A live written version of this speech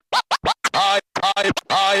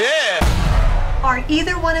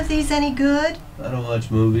either one of these any good? I don't watch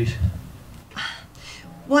movies.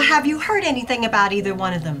 Well, have you heard anything about either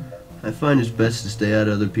one of them? I find it's best to stay out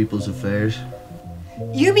of other people's affairs.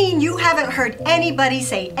 You mean you haven't heard anybody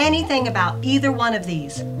say anything about either one of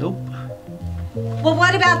these? Nope. Well,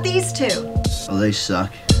 what about these two? Oh, they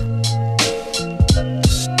suck.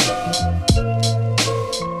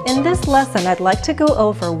 In this lesson, I'd like to go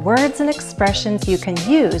over words and expressions you can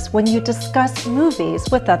use when you discuss movies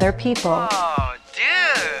with other people. Oh,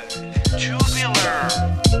 dude. Tubular.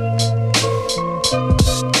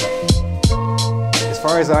 As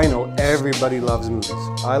far as I know, everybody loves movies.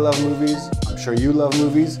 I love movies. I'm sure you love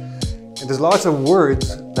movies. And there's lots of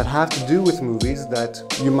words that have to do with movies that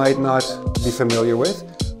you might not be familiar with,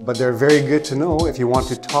 but they're very good to know if you want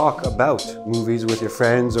to talk about movies with your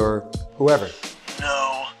friends or whoever.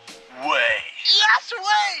 No way. Yes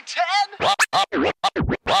way, Ted!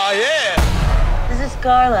 Oh, yeah! This is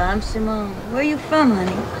Carla. I'm Simone. Where are you from,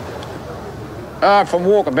 honey? From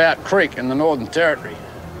Walkabout Creek in the Northern Territory.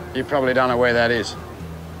 You probably don't know where that is.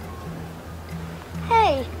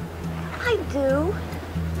 Hey, I do.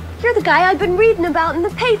 You're the guy I've been reading about in the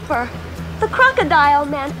paper. The crocodile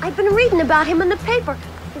man. I've been reading about him in the paper.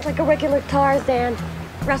 He's like a regular Tarzan.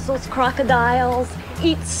 Wrestles crocodiles,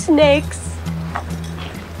 eats snakes.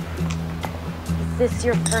 Is this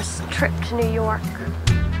your first trip to New York?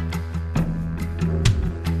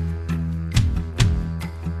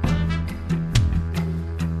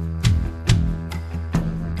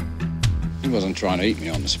 He wasn't trying to eat me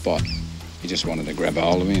on the spot. He just wanted to grab a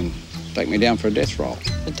hold of me and take me down for a death roll.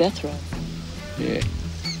 A death roll? Yeah.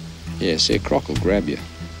 Yeah, see, a croc will grab you,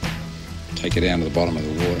 take you down to the bottom of the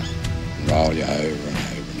water, and roll you over and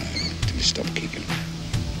over and over until you stop kicking.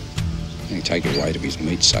 Then he'll take you away to his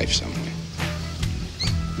meat safe somewhere.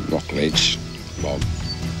 Rock ledge, log,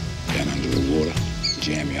 down under the water,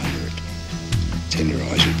 jam you under it,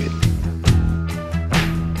 tenderise you a bit.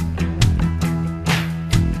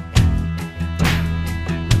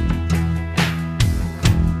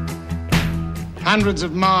 Hundreds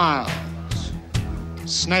of miles,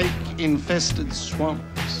 snake-infested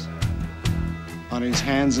swamps. On his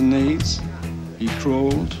hands and knees, he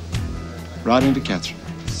crawled right into Catherine.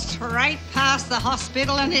 Straight past the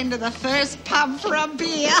hospital and into the first pub for a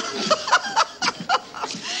beer.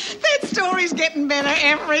 That story's getting better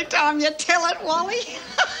every time you tell it, Wally.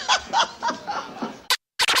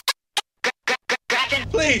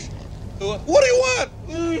 Please, what do you want?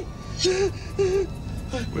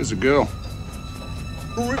 Where's the girl?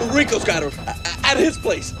 Rico's got her at his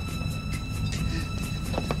place.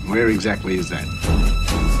 Where exactly is that?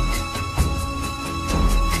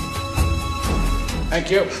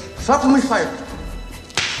 Thank you. Stop my fire.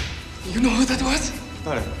 You know who that was?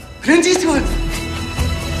 Clint Eastwood.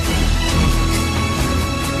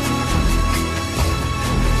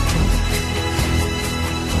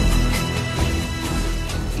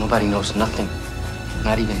 Nobody knows nothing.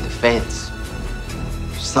 Not even the feds.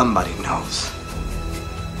 Somebody knows.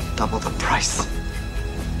 Double the price.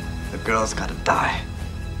 The girl's gotta die.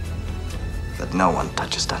 But no one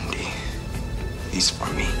touches Dundee. He's for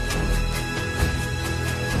me.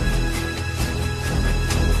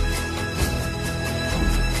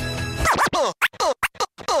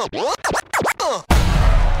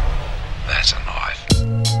 That's a knife.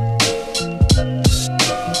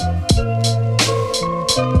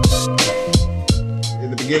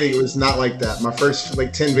 In the beginning, it was not like that. My first 10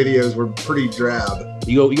 videos were pretty drab.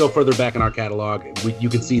 You go further back in our catalog, you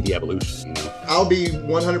can see the evolution, you know. I'll be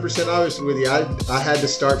 100% honest with you. I had to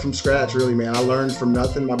start from scratch, really, man. I learned from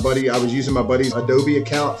nothing. I was using my buddy's Adobe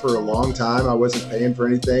account for a long time. I wasn't paying for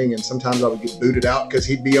anything, and sometimes I would get booted out because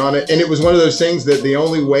he'd be on it. And it was one of those things that the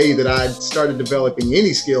only way that I started developing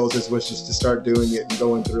any skills was just to start doing it and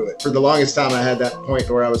going through it. For the longest time, I had that point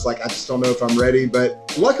where I was like, I just don't know if I'm ready.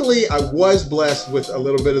 But luckily, I was blessed with a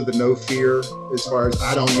little bit of the no fear as far as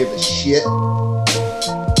I don't give a shit.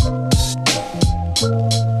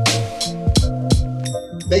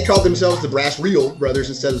 They called themselves the Brass Reel Brothers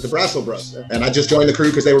instead of the Brassel Bros. And I just joined the crew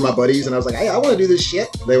because they were my buddies, and I was like, hey, I want to do this shit.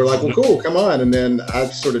 They were like, well, cool, come on. And then I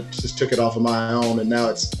sort of just took it off of my own, and now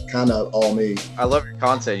it's kind of all me. I love your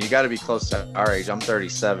content. You got to be close to our age. I'm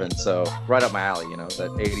 37, so right up my alley, you know,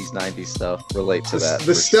 that 80s, 90s stuff. Relate to that.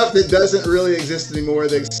 The stuff that doesn't really exist anymore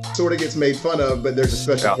that sort of gets made fun of, but there's a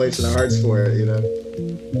special place in our hearts for it, you know?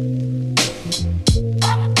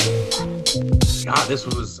 God, this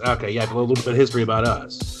was, okay, yeah, a little bit of history about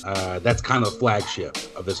us. That's kind of the flagship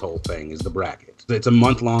of this whole thing, is the bracket. It's a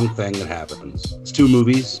month-long thing that happens. It's 2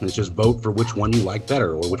 movies, and it's just vote for which one you like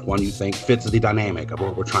better, or which one you think fits the dynamic of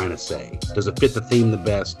what we're trying to say. Does it fit the theme the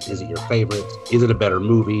best? Is it your favorite? Is it a better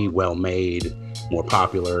movie, well-made? more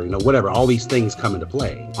popular, whatever. All these things come into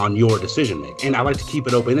play on your decision making. And I like to keep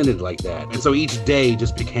it open-ended like that. And so each day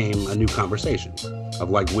just became a new conversation of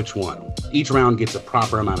like which one. Each round gets a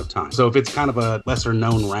proper amount of time. So if it's kind of a lesser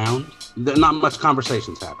known round, not much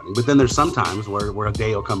conversation's happening. But then there's sometimes where a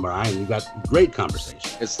day will come by and you've got great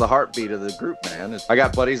conversation. It's the heartbeat of the group, man. I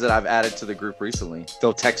got buddies that I've added to the group recently.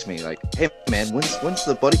 They'll text me like, hey man, when's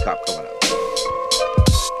the Buddy Cop coming up?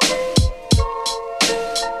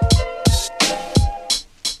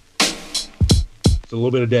 A little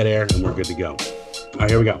bit of dead air and we're good to go. All right,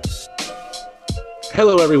 here we go.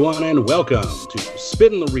 Hello, everyone, and welcome to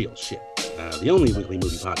Spittin' the Real Shit, the only weekly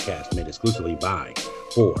movie podcast made exclusively by,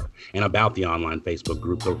 for, and about the online Facebook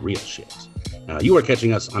group, The Real Shit. You are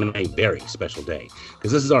catching us on a very special day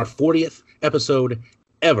because this is our 40th episode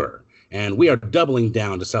ever, and we are doubling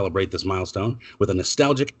down to celebrate this milestone with a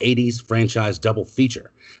nostalgic 80s franchise double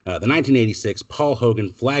feature, the 1986 Paul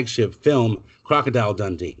Hogan flagship film, Crocodile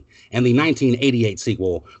Dundee, and the 1988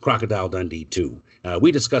 sequel, Crocodile Dundee 2. We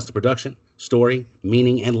discussed the production, story,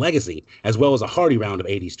 meaning, and legacy, as well as a hearty round of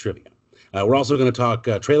 80s trivia. We're also going to talk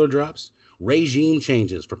trailer drops, regime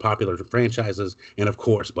changes for popular franchises, and of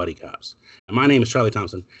course, buddy cops. My name is Charlie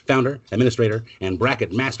Thompson, founder, administrator, and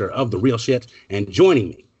bracket master of The Real Shit, and joining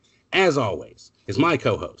me, as always, is my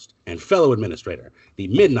co-host and fellow administrator, the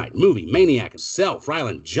Midnight Movie Maniac himself,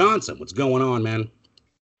 Ryland Johnson. What's going on, man?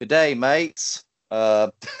 Good day, mates.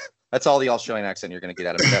 That's all the Australian accent you're going to get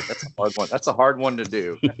out of me. That's a hard one. That's a hard one to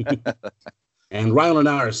do. And Ryland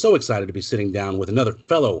and I are so excited to be sitting down with another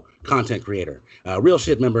fellow content creator, Real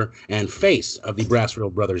Shit member, and face of the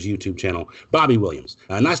Brassfield Brothers YouTube channel, Bobby Williams.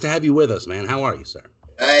 Nice to have you with us, man. How are you, sir?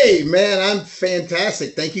 Hey, man, I'm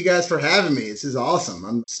fantastic. Thank you guys for having me. This is awesome.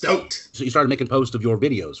 I'm stoked. So you started making posts of your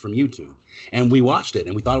videos from YouTube, and we watched it,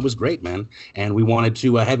 and we thought it was great, man. And we wanted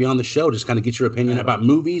to have you on the show, just kind of get your opinion about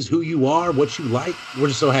movies, who you are, what you like. We're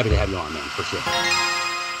just so happy to have you on, man, for sure.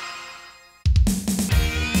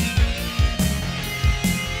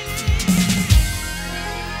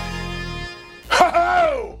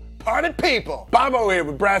 Ho-ho! Party people! Bobo here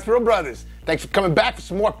with Brassfield Brothers. Thanks for coming back for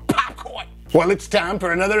some more popcorn. Well, it's time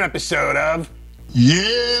for another episode of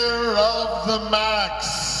Year of the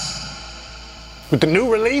Max, with the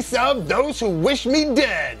new release of Those Who Wish Me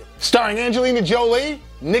Dead, starring Angelina Jolie,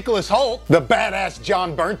 Nicholas Hoult, the badass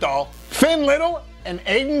John Bernthal, Finn Little, and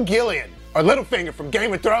Aidan Gillian, or Littlefinger from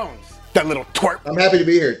Game of Thrones. That little twerp. I'm happy to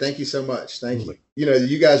be here. Thank you so much. Thank you.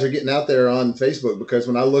 You guys are getting out there on Facebook because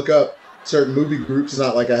when I look up certain movie groups, it's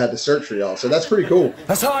not like I had to search for y'all. So that's pretty cool.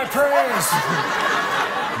 That's high praise.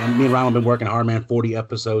 And me and Ryland have been working hard, man, 40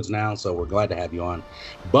 episodes now, so we're glad to have you on.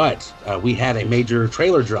 But we had a major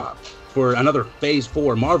trailer drop for another Phase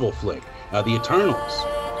 4 Marvel flick, The Eternals.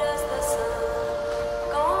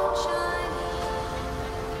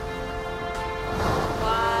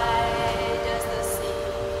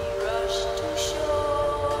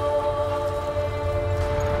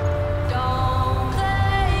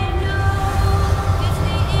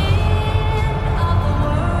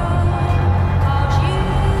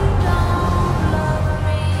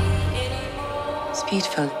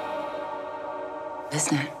 Beautiful,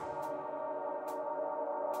 isn't it?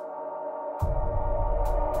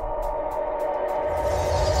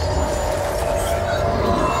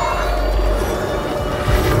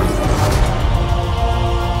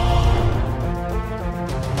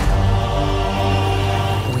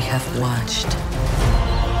 We have watched,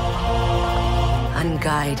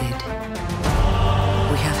 unguided.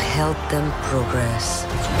 We have helped them progress,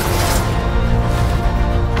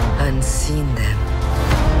 unseen them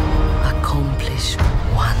accomplish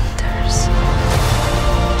wonders.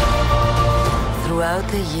 Throughout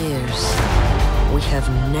the years, we have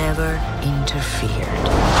never interfered.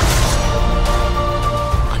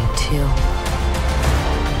 Until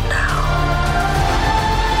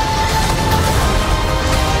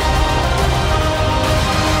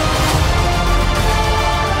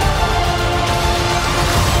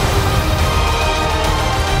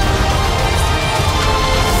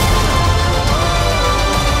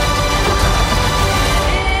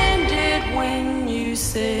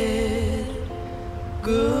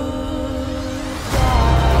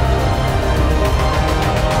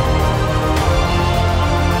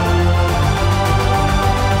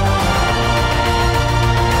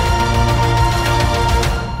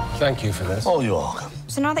Thank you for this. Oh, you're welcome.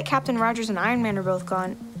 So now that Captain Rogers and Iron Man are both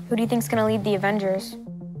gone, who do you think's gonna lead the Avengers?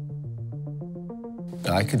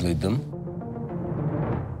 I could lead them.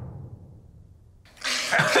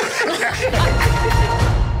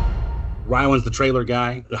 Ryland's the trailer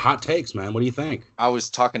guy. Hot takes, man. What do you think? I was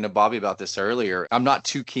talking to Bobby about this earlier. I'm not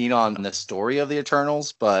too keen on the story of the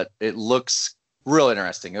Eternals, but it looks Real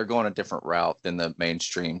interesting. They're going a different route than the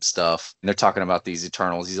mainstream stuff. And they're talking about these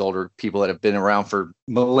Eternals, these older people that have been around for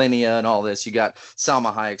millennia and all this. You got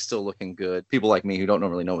Salma Hayek still looking good. People like me who don't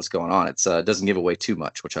really know what's going on. It doesn't give away too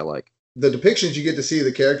much, which I like. The depictions you get to see of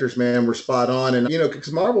the characters, man, were spot on. And,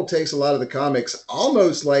 because Marvel takes a lot of the comics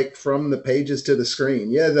almost like from the pages to the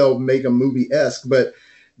screen. Yeah, they'll make a movie-esque, but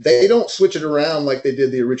they don't switch it around like they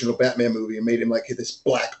did the original Batman movie and made him like this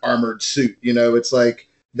black armored suit. It's like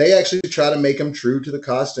they actually try to make them true to the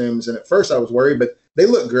costumes. And at first I was worried, but they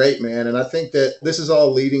look great, man. And I think that this is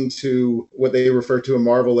all leading to what they refer to in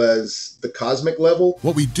Marvel as the cosmic level.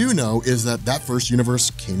 What we do know is that first universe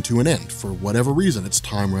came to an end. For whatever reason, its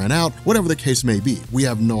time ran out, whatever the case may be. We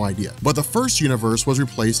have no idea. But the first universe was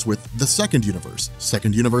replaced with the second universe.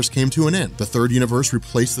 Second universe came to an end. The third universe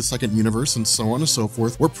replaced the second universe, and so on and so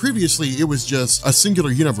forth, where previously it was just a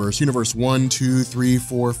singular universe, universe 1, 2, 3,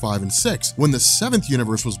 4, 5, and 6. When the seventh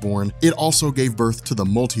universe was born, it also gave birth to the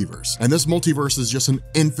multiverse. And this multiverse is just an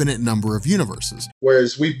infinite number of universes.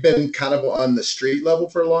 Whereas we've been kind of on the street level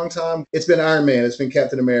for a long time. It's been Iron Man, it's been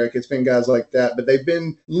Captain America, it's been guys like that, but they've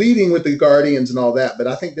been leading with the Guardians and all that. But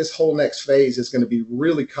I think this whole next phase is going to be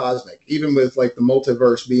really cosmic, even with like the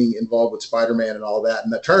multiverse being involved with Spider-Man and all that.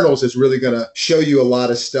 And the Eternals is really going to show you a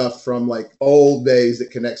lot of stuff from like old days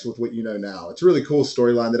that connects with what you know now. It's a really cool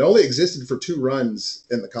storyline that only existed for 2 runs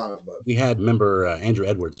in the comic book. We had member Andrew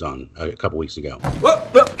Edwards on a couple weeks ago.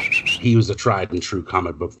 He was a tried and true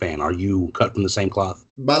comic book fan. Are you cut from the same cloth?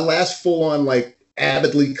 My last full-on, like,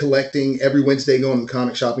 avidly collecting every Wednesday, going to the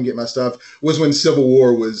comic shop and get my stuff was when Civil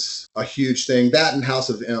War was a huge thing. That and House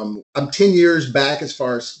of M. I'm 10 years back as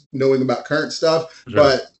far as knowing about current stuff, sure.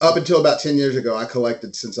 But up until about 10 years ago, I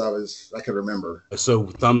collected since I could remember. So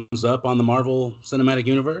thumbs up on the Marvel Cinematic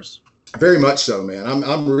Universe? Very much so, man.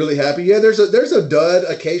 I'm really happy. Yeah, there's a dud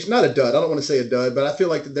occasion, not a dud. I don't want to say a dud, but I feel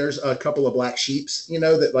like there's a couple of black sheeps,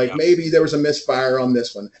 that like maybe there was a misfire on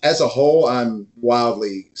this one. As a whole, I'm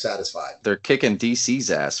wildly satisfied. They're kicking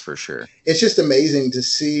DC's ass for sure. It's just amazing to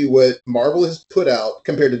see what Marvel has put out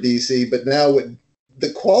compared to DC, but now with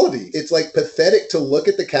the quality, it's like pathetic to look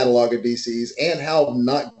at the catalog of DC's and how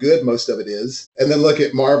not good most of it is, and then look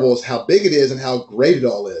at Marvel's, how big it is and how great it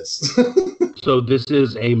all is. So this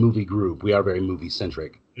is a movie group. We are very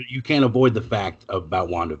movie-centric. You can't avoid the fact about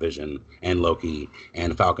WandaVision and Loki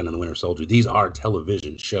and Falcon and the Winter Soldier. These are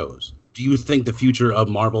television shows. Do you think the future of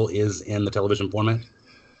Marvel is in the television format?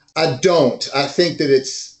 I don't. I think that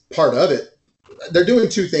it's part of it. They're doing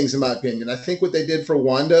 2 things, in my opinion. I think what they did for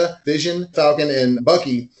WandaVision, Falcon, and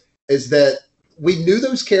Bucky is that we knew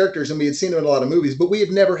those characters and we had seen them in a lot of movies, but we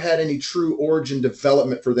had never had any true origin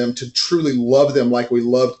development for them to truly love them like we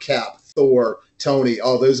loved Cap, Thor, Tony,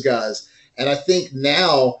 all those guys. And I think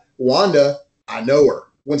now, Wanda, I know her.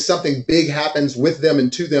 When something big happens with them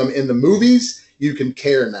and to them in the movies, you can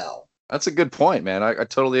care now. That's a good point, man. I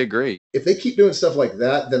totally agree. If they keep doing stuff like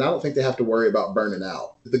that, then I don't think they have to worry about burning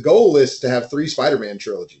out. The goal is to have 3 Spider-Man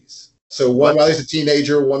trilogies. So one while he's a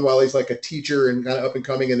teenager, one while he's like a teacher and kind of up and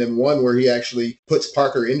coming, and then one where he actually puts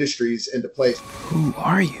Parker Industries into place. Who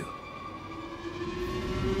are you?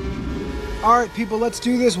 All right, people, let's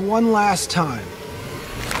do this one last time.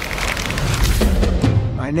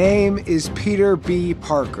 My name is Peter B.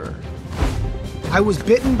 Parker. I was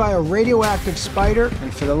bitten by a radioactive spider,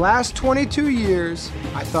 and for the last 22 years,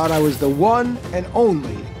 I thought I was the one and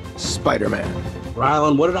only Spider-Man.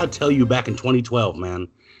 Rylan, what did I tell you back in 2012, man?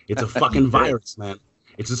 It's a fucking virus, man.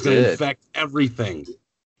 It's just going to infect everything.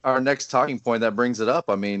 Our next talking point that brings it up,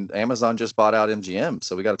 I mean, Amazon just bought out MGM,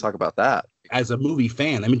 so we got to talk about that. As a movie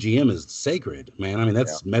fan, MGM is sacred, man. I mean,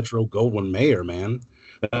 that's Metro Goldwyn Mayer, man.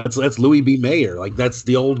 That's Louis B. Mayer. Like, that's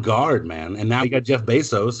the old guard, man. And now you got Jeff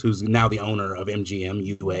Bezos, who's now the owner of MGM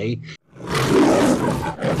UA.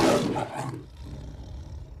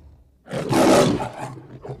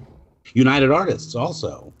 United Artists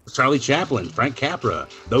also. Charlie Chaplin, Frank Capra,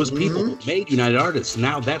 those people made United Artists.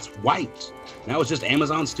 Now that's white. Now it's just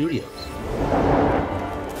Amazon Studios.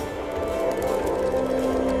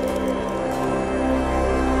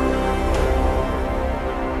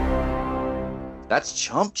 That's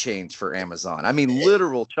chump change for Amazon. I mean,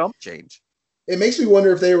 literal chump change. It makes me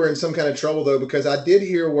wonder if they were in some kind of trouble, though, because I did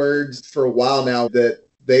hear words for a while now that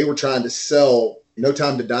they were trying to sell No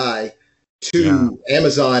Time to Die to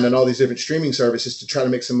Amazon and all these different streaming services to try to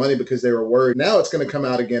make some money because they were worried. Now it's going to come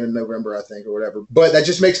out again in November, I think, or whatever. But that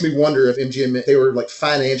just makes me wonder if MGM, they were like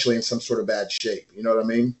financially in some sort of bad shape. You know what I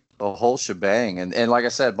mean? The whole shebang. And like I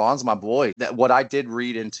said, Bond's my boy. What I did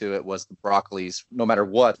read into it was the Broccoli's, no matter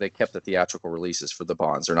what, they kept the theatrical releases for the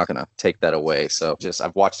Bonds. They're not going to take that away. So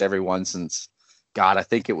I've watched every one since, God, I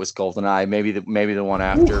think it was GoldenEye, maybe the one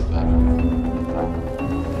after. But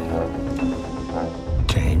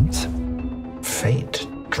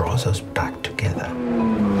draws us back together.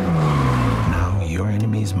 Now your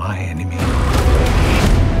enemy is my enemy.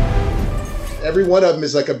 Every one of them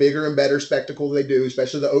is like a bigger and better spectacle they do,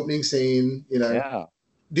 especially the opening scene, you know. Yeah.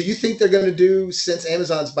 Do you think they're going to do, since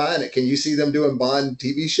Amazon's buying it, can you see them doing Bond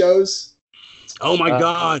TV shows? Oh my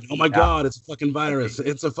God. Oh my God. It's a fucking virus.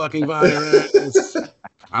 It's a fucking virus.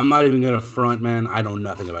 I'm not even going to front, man. I know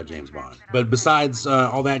nothing about James Bond. But besides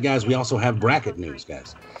all that, guys, we also have bracket news,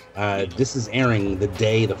 guys. This is airing the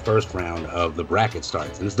day the first round of the bracket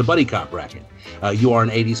starts, and it's the Buddy Cop bracket. You are an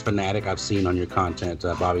 80s fanatic, I've seen on your content,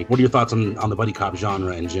 Bobby. What are your thoughts on the Buddy Cop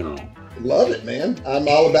genre in general? Love it, man. I'm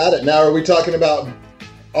all about it. Now, are we talking about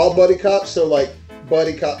all Buddy Cops? So, like,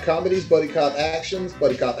 Buddy Cop comedies, Buddy Cop actions,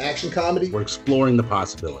 Buddy Cop action comedy? We're exploring the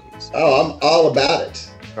possibilities. Oh, I'm all about it.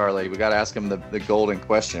 Charlie, we got to ask him the golden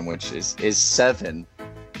question, which is 7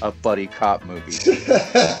 a Buddy Cop movie?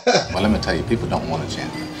 Well, let me tell you, people don't want a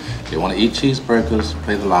champion. They want to eat cheeseburgers,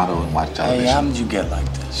 play the lotto, and watch television. Hey, how did you get like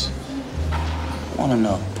this? I want to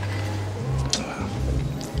know.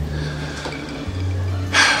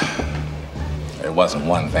 There wasn't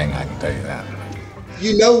one thing, I can tell you that.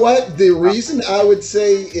 You know what? The reason I would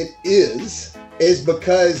say it is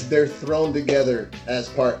because they're thrown together as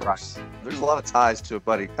partners. There's a lot of ties to a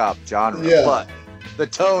Buddy Cop genre, Yeah. but the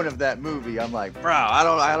tone of that movie, I'm like, bro, I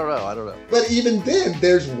don't know. But even then,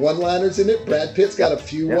 there's one-liners in it. Brad Pitt's got a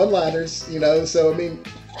few one-liners, you know. So I mean,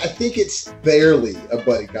 I think it's barely a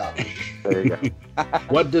Buddy Cop. There you go.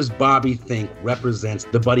 What does Bobby think represents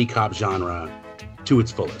the Buddy Cop genre to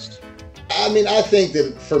its fullest? I mean, I think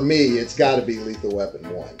that for me, it's got to be Lethal Weapon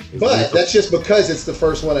 1. But that's just because it's the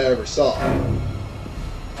first one I ever saw.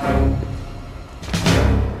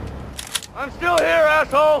 I'm still here,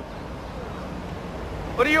 asshole.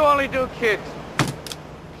 What do you only do, kids?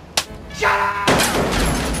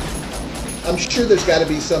 I'm sure there's got to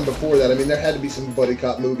be some before that. I mean, there had to be some Buddy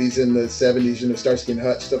Cop movies in the 70s, you know, Starsky and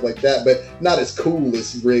Hutch, stuff like that, but not as cool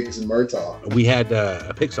as Riggs and Murtaugh. We had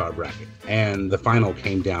a Pixar bracket, and the final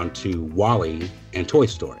came down to WALL-E and Toy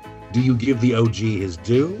Story. Do you give the OG his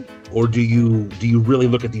due, or do you really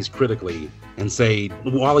look at these critically and say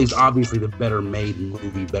WALL-E's obviously the better made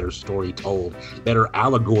movie, better story told, better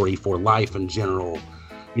allegory for life in general,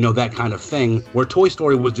 you know, that kind of thing, where Toy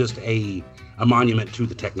Story was just a monument to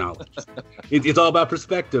the technology. It's all about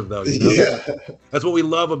perspective, though. You know? Yeah. That's what we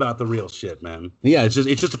love about the real shit, man. Yeah, it's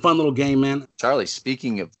just a fun little game, man. Charlie,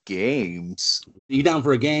 speaking of games, you down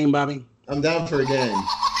for a game, Bobby? I'm down for a game.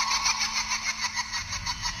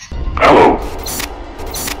 Hello.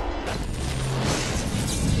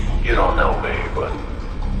 You don't know me, but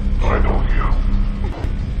I know you.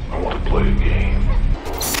 I want to play a game.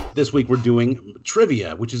 This week we're doing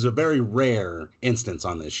trivia, which is a very rare instance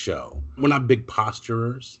on this show. We're not big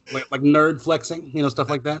posturers, like nerd flexing, you know, stuff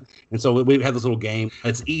like that. And so we have this little game.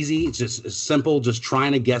 It's easy. It's just simple. Just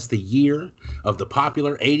trying to guess the year of the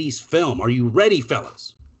popular 80s film. Are you ready,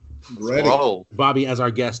 fellas? Ready. Whoa. Bobby, as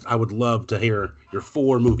our guest, I would love to hear your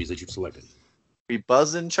 4 movies that you've selected. We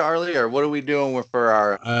buzzing, Charlie, or what are we doing for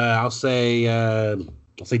our... I'll say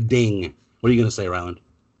ding. What are you going to say, Ryland?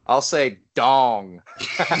 I'll say dong.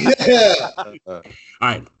 Yeah. All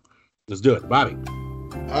right, let's do it. Bobby.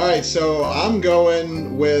 All right, so I'm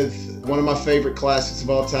going with one of my favorite classics of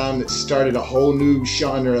all time that started a whole new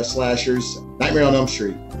genre of slashers, Nightmare on Elm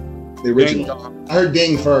Street, the original. Ding. I heard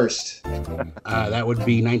ding first. That would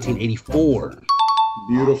be 1984.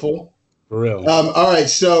 Beautiful. For real. All right,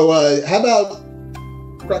 so how about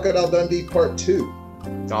Crocodile Dundee Part 2?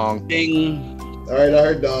 Dong. Ding. All right, I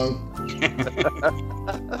heard dong.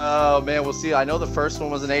 Oh, man, we'll see. I know the first one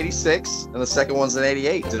was in 86, and the second one's in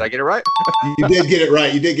 88. Did I get it right? You did get it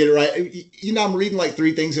right. You did get it right. You know, I'm reading like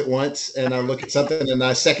 3 things at once, and I look at something, and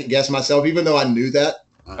I second guess myself, even though I knew that.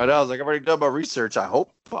 I know. I was like, I've already done my research. I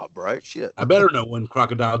hope I'm right. Shit. I better know when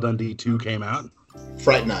Crocodile Dundee 2 came out.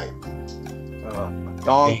 Fright Night.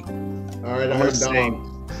 Dong. All right, I heard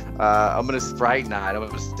dong. I'm going to Fright Night. I'm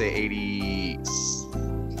going to say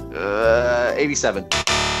 87.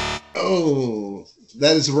 Oh,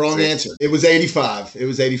 that is the wrong answer. It was 85. It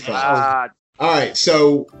was 85. All right,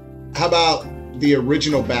 so how about the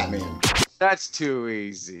original Batman? That's too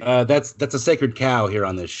easy. That's a sacred cow here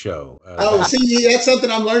on this show. See, that's something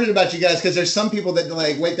I'm learning about you guys, because there's some people that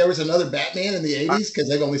like, wait, there was another Batman in the 80s because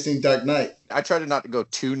they've only seen Dark Knight. I tried not to go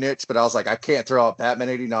too niche, but I was like, I can't throw out Batman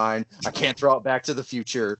 89. I can't throw out Back to the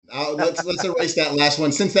Future. Let's erase that last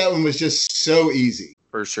one, since that one was just so easy.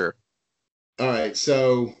 For sure. All right,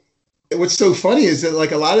 so what's so funny is that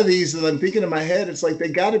like a lot of these that I'm thinking in my head, it's like they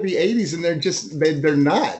got to be 80s, and they're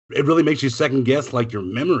not. It really makes you second guess like your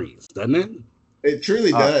memories, doesn't it? It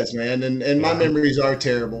truly does, man. And my memories are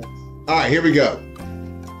terrible. All right, here we go.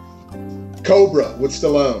 Cobra with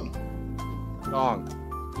Stallone. Dong.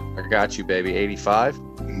 I got you, baby. 85?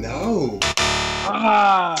 No.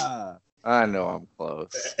 Ah! I know I'm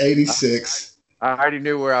close. 86. I already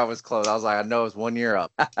knew where I was close. I was like, I know it's 1 year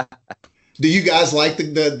up. Do you guys like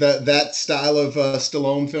that style of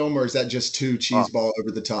Stallone film, or is that just too cheeseball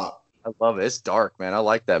over the top? I love it. It's dark, man. I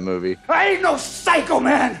like that movie. I ain't no psycho,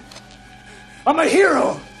 man. I'm a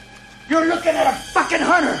hero. You're looking at a fucking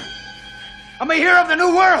hunter. I'm a hero of the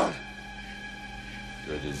new world.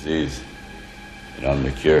 You're a disease, and I'm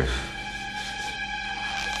the cure.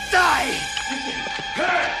 Die!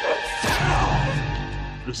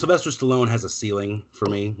 Sylvester Stallone has a ceiling for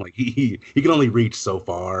me. Like he can only reach so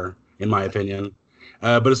far, in my opinion.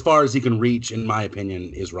 But as far as he can reach, in my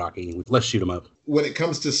opinion, is Rocky. Let's shoot him up. When it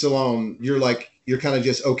comes to Stallone, you're kind of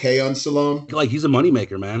just okay on Stallone. Like, he's a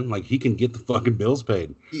moneymaker, man. Like, he can get the fucking bills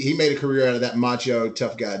paid. He made a career out of that macho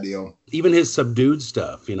tough guy deal. Even his subdued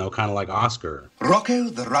stuff, kind of like Oscar. Rocco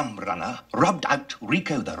the rum runner rubbed out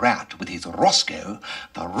Rico the rat with his Roscoe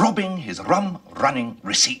for robbing his rum-running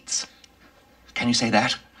receipts. Can you say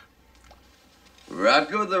that?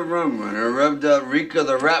 Rocco the rum runner rubbed out Rico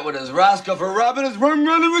the rat with his Roscoe for robbing his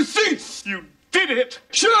rum-running receipts. You did it!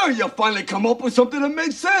 Sure, you finally come up with something that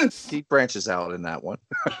makes sense. He branches out in that one.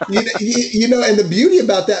 And the beauty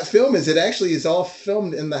about that film is it actually is all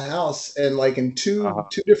filmed in the house and like in two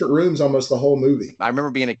different rooms almost the whole movie. I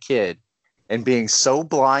remember being a kid and being so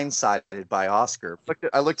blindsided by Oscar.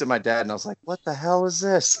 I looked at my dad and I was like, what the hell is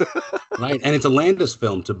this? Right, and it's a Landis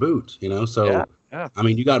film to boot, so... Yeah. I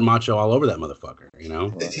mean, you got macho all over that motherfucker,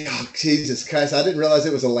 Oh, Jesus Christ, I didn't realize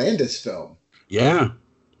it was a Landis film. Yeah,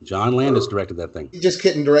 John Landis directed that thing. He just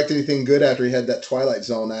couldn't direct anything good after he had that Twilight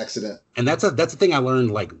Zone accident. And that's a thing I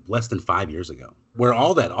learned like less than 5 years ago, where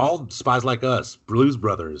all Spies Like Us, Blues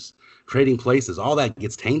Brothers, Trading Places, all that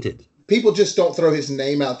gets tainted. People just don't throw his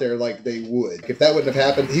name out there like they would. If that wouldn't have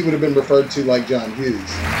happened, he would have been referred to like John Hughes.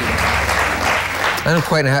 I don't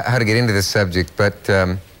quite know how to get into this subject, but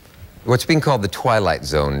what's being called the Twilight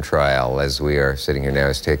Zone trial, as we are sitting here now,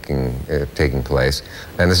 is taking place.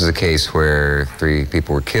 And this is a case where 3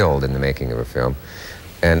 people were killed in the making of a film.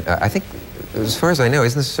 And I think, as far as I know,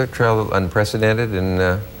 isn't this trial unprecedented in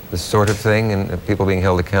this sort of thing, and people being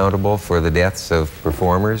held accountable for the deaths of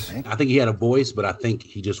performers? I think he had a voice, but I think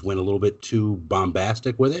he just went a little bit too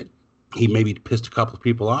bombastic with it. He maybe pissed a couple of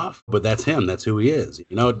people off, but that's him. That's who he is.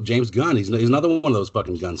 James Gunn, he's another one of those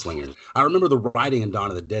fucking gunslingers. I remember the writing in Dawn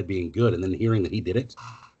of the Dead being good, and then hearing that he did it.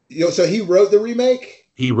 So he wrote the remake?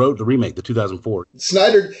 He wrote the remake, the 2004.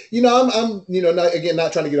 Snyder, I'm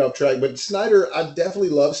not trying to get off track, but Snyder, I definitely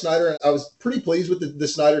love Snyder. I was pretty pleased with the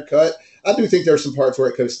Snyder cut. I do think there are some parts where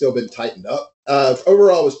it could have still been tightened up.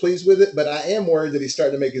 Overall, I was pleased with it, but I am worried that he's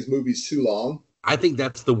starting to make his movies too long. I think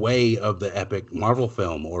that's the way of the epic Marvel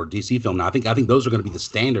film or DC film. Now, I think those are going to be the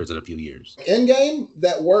standards in a few years. Endgame,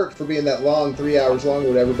 that worked for being that long, 3 hours long or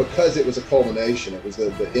whatever, because it was a culmination. It was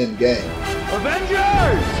the end game.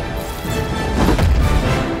 Avengers!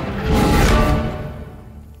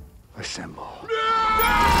 Assemble.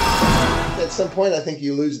 At some point, I think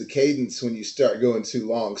you lose the cadence when you start going too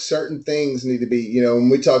long. Certain things need to be, when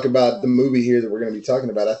we talk about the movie here that we're going to be talking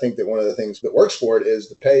about, I think that one of the things that works for it is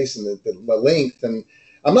the pace and the length. And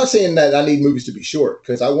I'm not saying that I need movies to be short,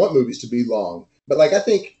 because I want movies to be long. But I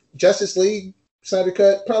think Justice League Snyder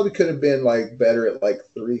Cut probably could have been better at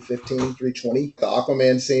 3:15, 3:20. The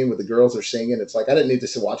Aquaman scene where the girls are singing, it's I didn't need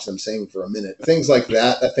to watch them sing for a minute. Things like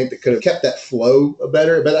that, I think that could have kept that flow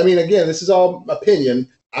better. But I mean, again, this is all opinion.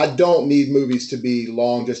 I don't need movies to be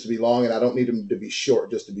long just to be long, and I don't need them to be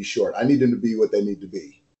short just to be short. I need them to be what they need to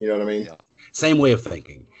be. You know what I mean? Yeah. Same way of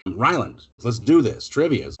thinking. Ryland, let's do this.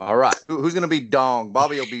 Trivia. All right. Who's going to be Dong?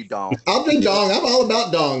 Bobby will be Dong. I'll be Dong. I'm all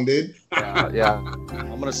about Dong, dude. Yeah. I'm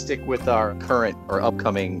going to stick with our current or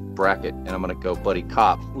upcoming bracket, and I'm going to go Buddy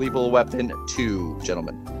Cop. Lethal Weapon 2,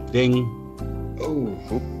 gentlemen. Ding. Oh.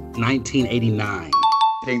 1989.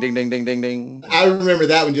 Ding, ding, ding, ding, ding, ding. I remember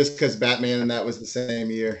that one just because Batman, and that was the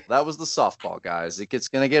same year. That was the softball, guys. It's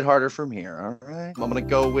going to get harder from here, all right? I'm going to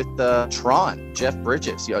go with Tron, Jeff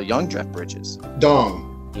Bridges, young Jeff Bridges.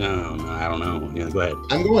 Dong. No, I don't know. Yeah, go ahead.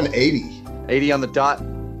 I'm going 80. 80 on the dot.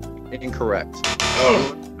 Incorrect.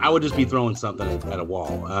 Oh. I would just be throwing something at a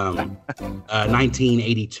wall.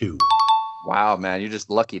 1982. Wow, man, you're just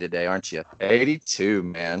lucky today, aren't you? 82,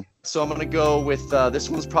 man. So I'm going to go with, this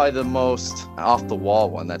one's probably the most off-the-wall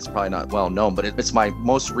one. That's probably not well-known, but it's my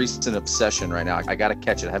most recent obsession right now. I got to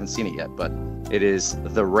catch it. I haven't seen it yet, but it is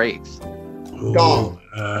The Wraith. Dong.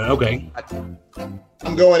 Okay.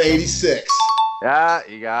 I'm going 86. Yeah,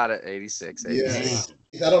 you got it. 86. Yes.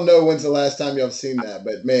 I don't know when's the last time y'all have seen that,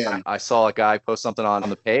 but man. I saw a guy post something on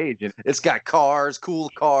the page, and it's got cars,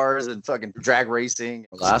 cool cars, and fucking drag racing.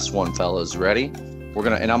 Last one, fellas, ready? I'm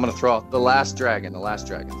gonna throw out the last dragon.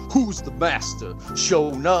 Who's the master? Show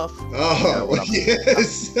enough. Oh,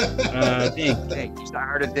 yes. Ding. I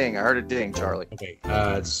heard a ding, Charlie. Okay,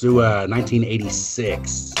 it's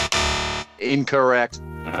 1986. Incorrect.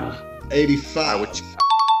 85.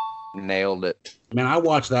 Nailed it. Man, I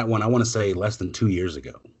watched that one, I want to say, less than 2 years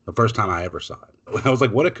ago. The first time I ever saw it. I was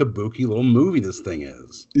like, what a kabuki little movie this thing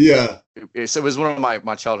is. Yeah. It was one of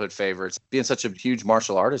my childhood favorites. Being such a huge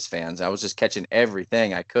martial artist fan, I was just catching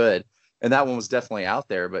everything I could. And that one was definitely out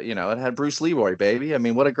there. But, you know, it had Bruce Leroy, baby. I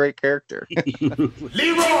mean, what a great character.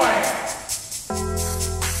 Leroy!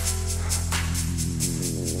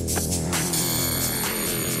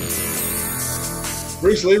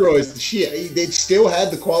 Bruce Leroy is the shit. They still had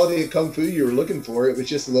the quality of kung fu you were looking for. It was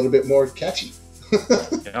just a little bit more catchy.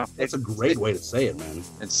 Yeah, that's a great way to say it, man.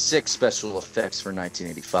 And 6 special effects for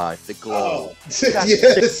 1985. The glow. Oh,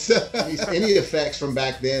 yes. Any effects from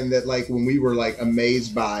back then that, like, when we were, like,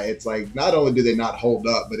 amazed by, it's like, not only do they not hold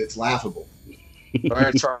up, but it's laughable. All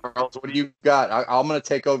right, Charles, what do you got? I'm going to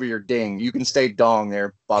take over your ding. You can stay dong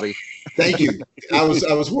there, Bobby. Thank you. I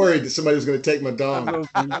was worried that somebody was going to take my dong.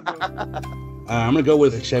 I'm going to go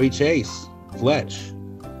with Chevy Chase, Fletch.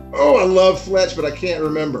 Oh, I love Fletch, but I can't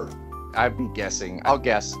remember. I'd be guessing. I'll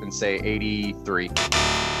guess and say 83.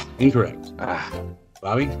 Incorrect.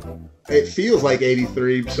 Bobby? It feels like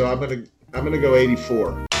 83, so I'm gonna go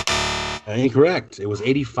 84. Incorrect. It was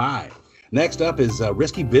 85. Next up is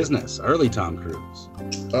Risky Business, early Tom Cruise.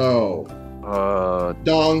 Oh.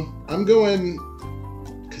 Dong. I'm going,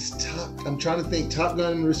 because I'm trying to think, Top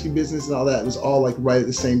Gun and Risky Business and all that was all like right at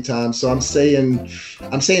the same time. So I'm saying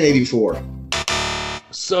 84.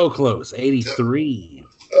 So close. 83.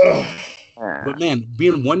 But man,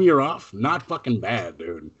 being 1 year off, not fucking bad,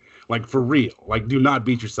 dude. Like, for real. Like, do not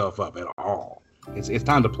beat yourself up at all. It's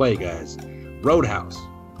time to play, guys. Roadhouse.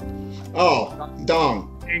 Oh, Dong.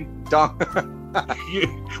 Dong.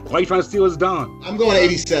 Why are you trying to steal his Dong? I'm going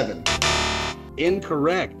 87.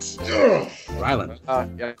 Incorrect. Ryland.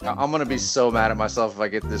 Yeah, I'm gonna be so mad at myself if I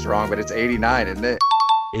get this wrong, but it's 89, isn't it?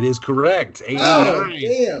 It is correct. 89. Oh,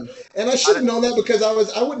 damn. And I should have known that because I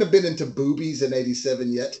wouldn't have been into boobies in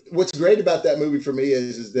 87 yet. What's great about that movie for me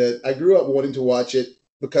is that I grew up wanting to watch it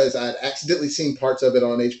because I'd accidentally seen parts of it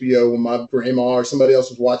on HBO when my grandma or somebody else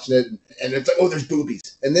was watching it. And it's like, oh, there's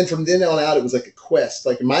boobies. And then from then on out, it was like a quest.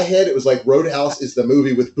 Like in my head, it was like Roadhouse is the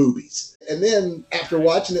movie with boobies. And then after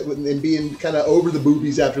watching it and being kind of over the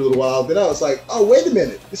boobies after a little while, then I was like, oh, wait a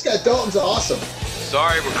minute. This guy Dalton's awesome.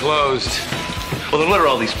 Sorry, we're closed. Well, then what are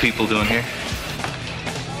all these people doing here?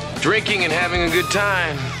 Drinking and having a good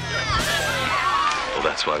time. Well,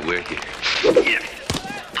 that's why we're here.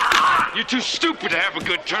 You're too stupid to have a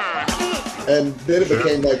good time. And then it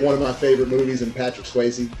became like one of my favorite movies, and Patrick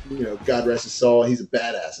Swayze, you know, God rest his soul, he's a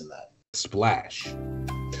badass in that. Splash.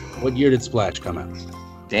 What year did Splash come out?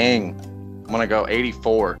 Dang. I'm gonna go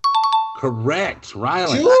 84. Correct.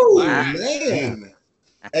 Ryland. Dude, man.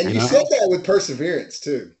 And you said that with perseverance,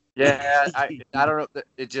 too. Yeah, I don't know.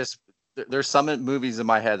 It just, there's some movies in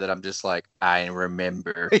my head that I'm just like, I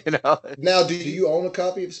remember, you know? Now, do you own a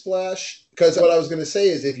copy of Splash? Because what I was going to say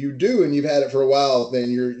is if you do and you've had it for a while,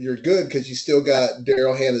 then you're good because you still got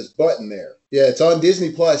Daryl Hannah's butt in there. Yeah, it's on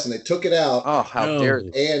Disney Plus and they took it out. Oh, how dare you.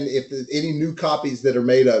 And if there's any new copies that are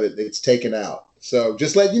made of it, it's taken out. So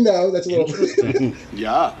just let you know, that's a little...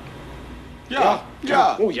 Yeah. Yeah.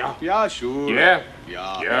 Yeah. Oh, yeah. Yeah, sure. Yeah.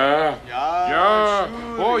 Yeah. Yeah. Yeah.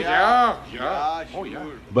 Sure. Oh, yeah. Yeah. Oh, yeah.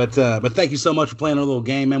 But thank you so much for playing our little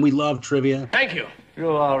game, man. We love trivia. Thank you. You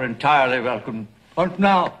are entirely welcome. And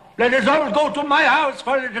now, let us all go to my house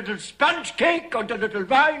for a little sponge cake and a little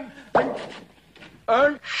wine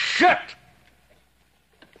and shit.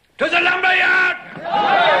 To the lumberyard!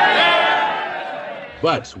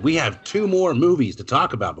 But we have 2 more movies to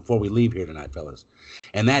talk about before we leave here tonight, fellas.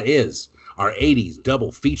 And that is our 80s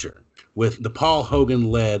double feature with the Paul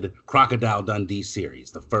Hogan-led Crocodile Dundee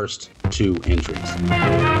series, the first 2 entries.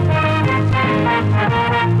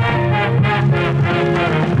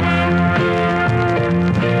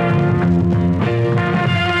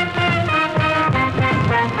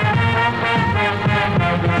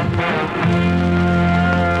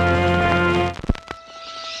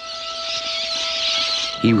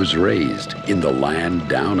 He was raised in the land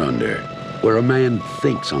down under, where a man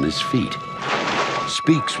thinks on his feet,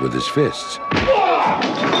 speaks with his fists,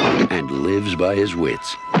 and lives by his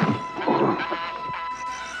wits.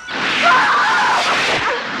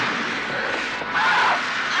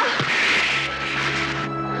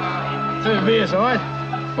 Two beers, all right?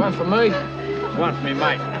 One for me, one for me,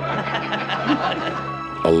 mate.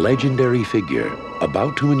 A legendary figure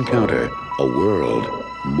about to encounter a world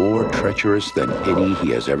more treacherous than any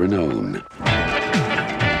he has ever known.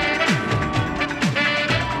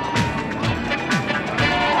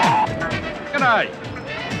 G'day.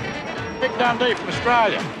 Dick Dundee from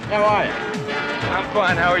Australia. How are you? I'm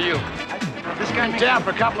fine. How are you? Just came in town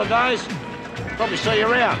for a couple of days. Probably see you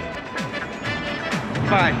around.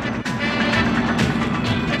 Bye.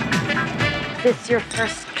 Is this your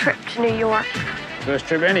first trip to New York? First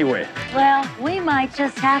trip anywhere. Well, we might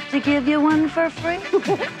just have to give you one for free.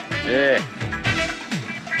 Yeah.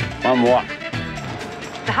 One what?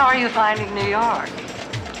 How are you finding New York?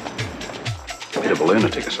 Bit of a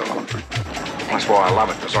lunatic or something. That's why I love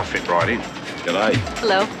it, because I fit right in. G'day.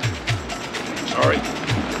 Hello. Sorry.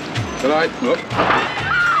 G'day. Look.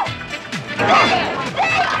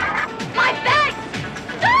 My face!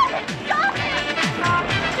 Stop it! Stop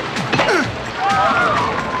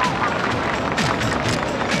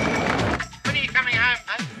When are you coming home,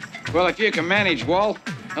 mate? Well, if you can manage, Wal,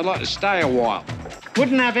 I'd like to stay a while.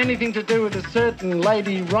 Wouldn't have anything to do with a certain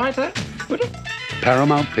lady writer, would it?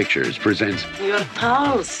 Paramount Pictures presents Your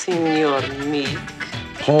towel, Senor Meek.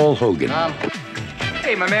 Paul Hogan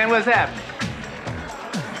Hey, my man, what's happening?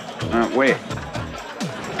 Where?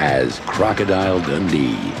 as Crocodile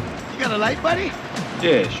Dundee. You got a light, buddy?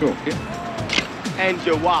 Yeah, sure, kid. And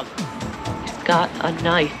your wallet. Got a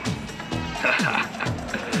knife.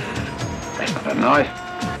 That's not a knife.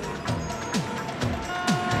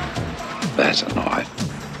 That's a knife.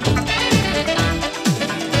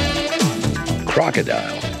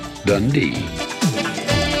 Crocodile Dundee.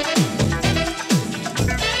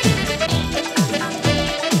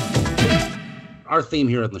 Our theme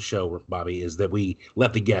here on the show, Bobby, is that we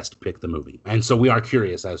let the guest pick the movie. And so we are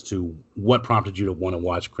curious as to what prompted you to want to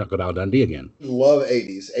watch Crocodile Dundee again. Love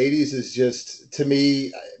 80s. 80s is just, to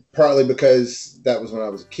me, partly because that was when I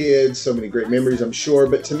was a kid, so many great memories, I'm sure.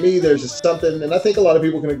 But to me, there's just something, and I think a lot of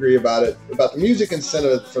people can agree about it, about the music and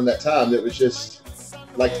cinema from that time that was just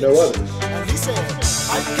like no other. And he said,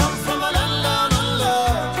 I come from a land down on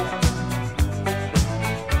love.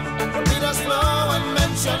 The beat us slow and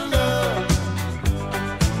mention love.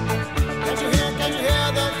 Can you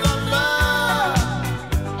hear the thunder?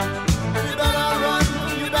 You better run,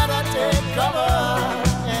 you better take cover.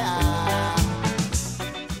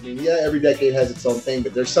 I mean, yeah, every decade has its own thing,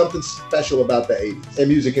 but there's something special about the 80s and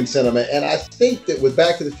music and cinema. And I think that with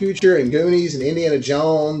Back to the Future and Goonies and Indiana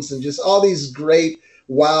Jones and just all these great,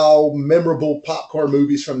 wow, memorable popcorn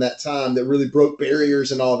movies from that time that really broke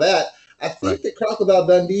barriers and all that, I think that Crocodile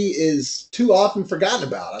Dundee is too often forgotten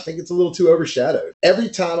about. I think it's a little too overshadowed. Every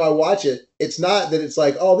time I watch it, it's not that it's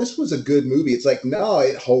like, oh, this was a good movie. It's like, no,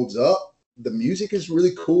 it holds up. The music is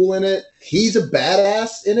really cool in it. He's a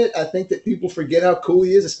badass in it. I think that people forget how cool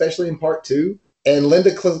he is, especially in part 2. And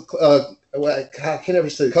Linda, I can't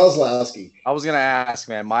ever say Kozlowski. I was gonna ask,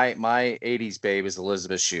 man. My 80s babe is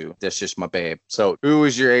Elizabeth Shue. That's just my babe. So, who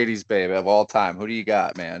is your 80s babe of all time? Who do you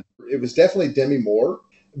got, man? It was definitely Demi Moore.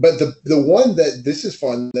 But the one that, this is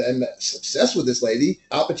fun, and obsessed with this lady,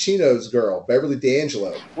 Al Pacino's girl, Beverly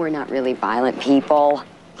D'Angelo. We're not really violent people.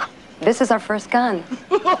 This is our first gun.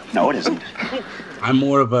 No, it isn't. I'm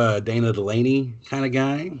more of a Dana Delaney kind of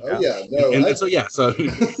guy. Oh, yeah. No, and so, yeah. So. Oh,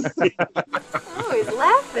 he's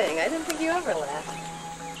laughing. I didn't think you ever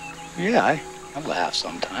laughed. Yeah, I laugh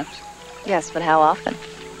sometimes. Yes, but how often?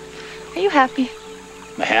 Are you happy?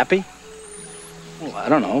 Am I happy? Well, I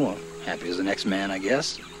don't know. Happy as the next man, I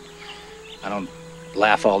guess. I don't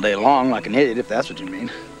laugh all day long like an idiot, if that's what you mean.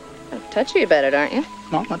 Touchy about it, aren't you?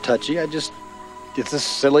 No, I'm not touchy. It's a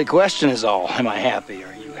silly question is all. Am I happy?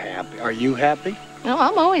 Are you happy? Are you happy? No,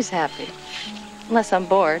 I'm always happy. Unless I'm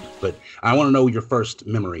bored. But I want to know your first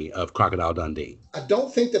memory of Crocodile Dundee. I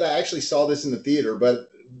don't think that I actually saw this in the theater, but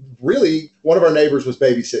really, one of our neighbors was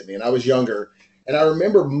babysitting me, and I was younger. And I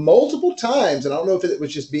remember multiple times, and I don't know if it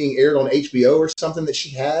was just being aired on HBO or something that she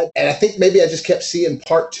had. And I think maybe I just kept seeing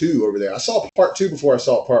part 2 over there. I saw part 2 before I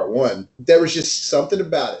saw part 1. There was just something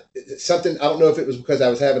about it. Something, I don't know if it was because I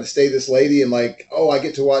was having to stay this lady and like, oh, I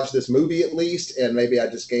get to watch this movie at least. And maybe I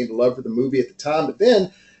just gained a love for the movie at the time. But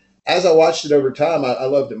then as I watched it over time, I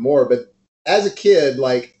loved it more. But as a kid,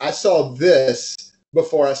 like I saw this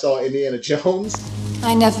before I saw Indiana Jones.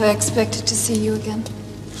 I never expected to see you again.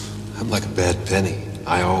 I'm like a bad penny.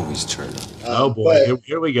 I always turn up. Oh boy,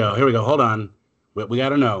 here we go. Here we go. Hold on. We got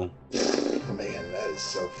to know. Man, that is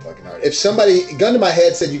so fucking hard. If somebody, gun to my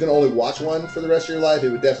head, said you can only watch one for the rest of your life, it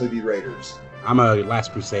would definitely be Raiders. I'm a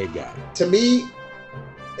Last Crusade guy. To me,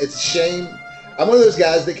 it's a shame. I'm one of those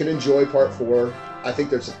guys that can enjoy part 4. I think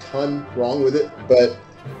there's a ton wrong with it, but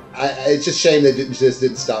It's just a shame they didn't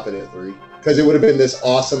stop it at 3, because it would have been this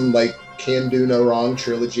awesome like Can Do No Wrong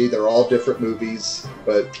trilogy. They're all different movies,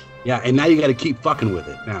 but yeah, and now you got to keep fucking with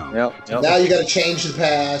it now. Yep. Now you got to change the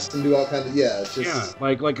past and do all kinds of it's just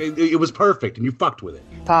like it was perfect, and you fucked with it.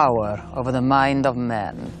 Power over the mind of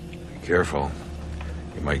man. Be careful.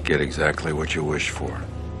 You might get exactly what you wish for.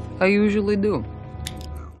 I usually do.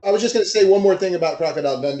 I was just going to say one more thing about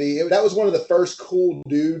Crocodile Dundee. That was one of the first cool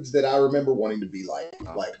dudes that I remember wanting to be like,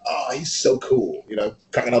 oh, he's so cool,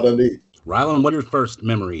 Crocodile Dundee. Rylan, what are your first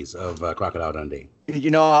memories of Crocodile Dundee?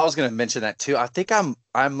 I was going to mention that too. I think I'm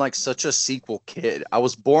like such a sequel kid. I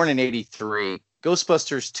was born in '83.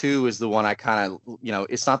 Ghostbusters 2 is the one I kind of,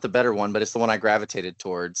 it's not the better one, but it's the one I gravitated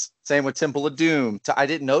towards. Same with Temple of Doom. I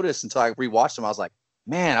didn't notice until I rewatched them. I was like,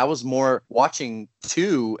 man, I was more watching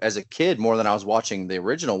 2 as a kid more than I was watching the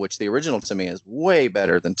original, which the original to me is way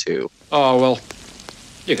better than 2. Oh, well,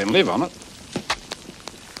 you can live on it.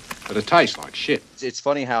 But it tastes like shit. It's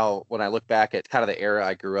funny how when I look back at kind of the era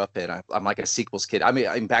I grew up in, I'm like a sequels kid. I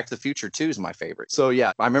mean, Back to the Future 2 is my favorite. So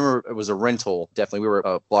yeah, I remember it was a rental. Definitely, we were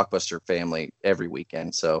a Blockbuster family every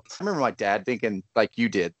weekend. So I remember my dad thinking, like you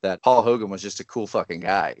did, that Paul Hogan was just a cool fucking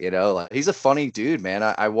guy. Like, he's a funny dude, man.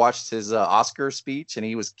 I watched his Oscar speech and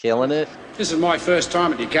he was killing it. This is my first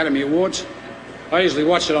time at the Academy Awards. I usually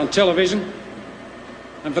watch it on television.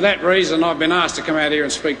 And for that reason, I've been asked to come out here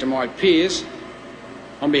and speak to my peers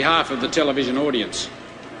on behalf of the television audience.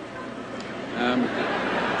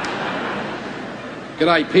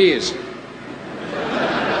 G'day, peers.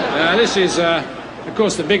 This is, of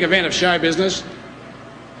course, the big event of show business,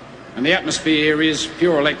 and the atmosphere here is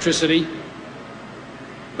pure electricity.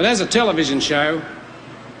 But as a television show,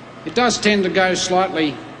 it does tend to go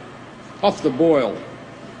slightly off the boil,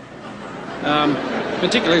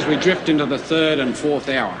 particularly as we drift into the 3rd and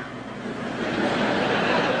 4th hour.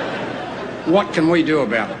 What can we do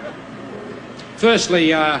about it?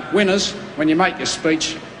 Firstly, winners, when you make your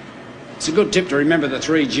speech, it's a good tip to remember the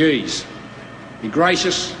 3 G's. Be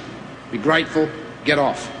gracious, be grateful, get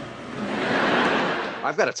off.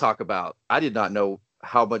 I've got to talk about, I did not know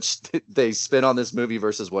how much they spent on this movie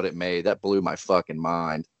versus what it made. That blew my fucking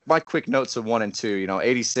mind. My quick notes of 1 and 2,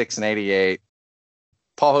 86 and 88.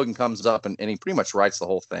 Paul Hogan comes up and he pretty much writes the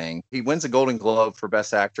whole thing. He wins a Golden Globe for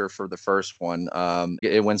Best Actor for the first one.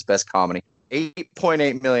 It wins Best Comedy.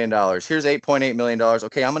 $8.8 million. Here's $8.8 million.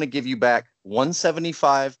 Okay, I'm going to give you back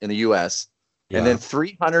 $175 in the U.S. and then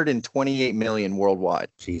 $328 million worldwide.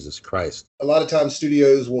 Jesus Christ. A lot of times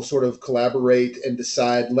studios will sort of collaborate and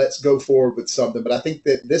decide, let's go forward with something. But I think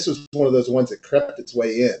that this was one of those ones that crept its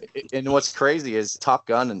way in. And what's crazy is Top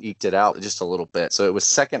Gun eked it out just a little bit. So it was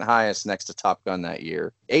second highest next to Top Gun that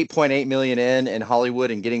year. 8.8 million in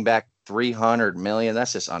Hollywood and getting back 300 million.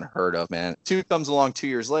 That's just unheard of, man. 2 comes along 2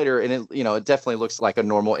 years later, and it definitely looks like a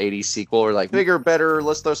normal 80s sequel, or like bigger, better,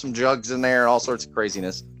 let's throw some jugs in there, all sorts of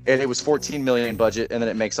craziness. And it was 14 million budget, and then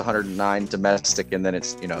it makes 109 domestic, and then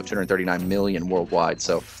it's 239 million worldwide.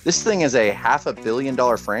 So this thing is a $500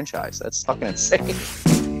 million franchise. That's fucking insane.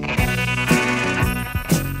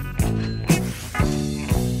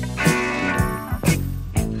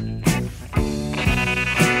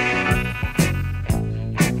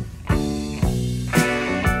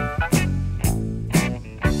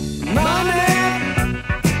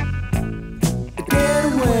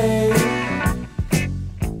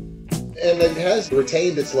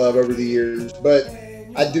 Retained its love over the years, but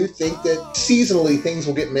I do think that seasonally things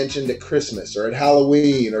will get mentioned at Christmas or at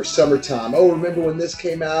Halloween or summertime. Oh, remember when this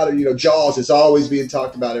came out? Or Jaws is always being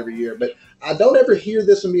talked about every year, but I don't ever hear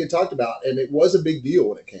this one being talked about, and it was a big deal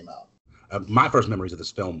when it came out. My first memories of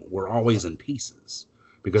this film were always in pieces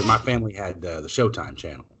because my family had the Showtime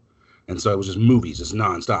channel. And so it was just movies, just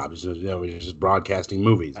nonstop. It was just broadcasting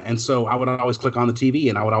movies. And so I would always click on the TV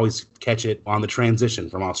and I would always catch it on the transition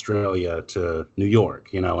from Australia to New York,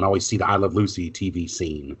 and always see the I Love Lucy TV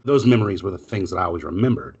scene. Those memories were the things that I always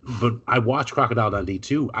remembered. But I watched Crocodile Dundee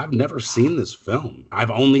too. I've never seen this film.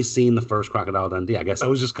 I've only seen the first Crocodile Dundee. I guess I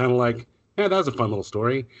was just kind of like, yeah, that was a fun little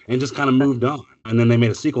story, and just kind of moved on. And then they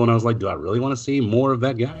made a sequel and I was like, do I really want to see more of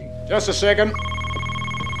that guy? Just a second.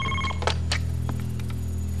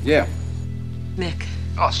 Yeah. Mick.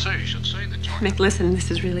 Oh, sir, you should see the joint. Mick, listen, this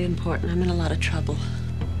is really important. I'm in a lot of trouble.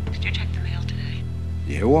 Did you check the mail today?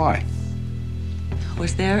 Yeah, why?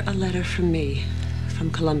 Was there a letter from me, from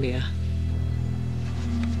Colombia?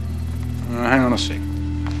 Hang on a sec.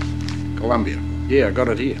 Colombia. Yeah, I got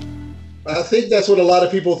it here. I think that's what a lot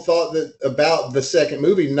of people thought about the second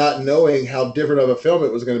movie, not knowing how different of a film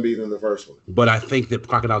it was going to be than the first one. But I think that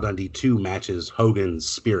Crocodile Dundee 2 matches Hogan's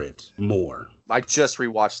spirit more. I just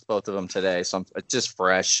rewatched both of them today, so I'm just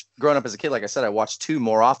fresh. Growing up as a kid, like I said, I watched 2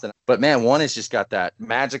 more often. But man, 1 has just got that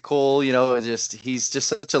magical, he's just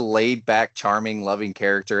such a laid back, charming, loving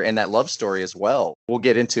character, and that love story as well. We'll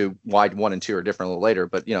get into why 1 and 2 are different a little later,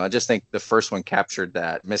 but I just think the first one captured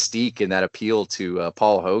that mystique and that appeal to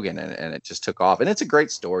Paul Hogan, and it just took off. And it's a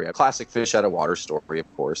great story, a classic fish out of water story,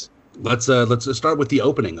 of course. Let's start with the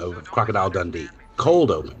opening of Crocodile Dundee.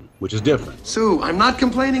 Cold open, which is different. Sue, I'm not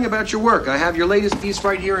complaining about your work. I have your latest piece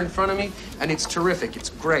right here in front of me, and it's terrific. It's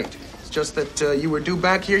great. It's just that you were due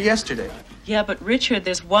back here yesterday. Yeah, but Richard,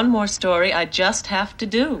 there's one more story I just have to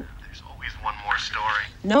do. There's always one more story.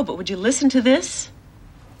 No, but would you listen to this?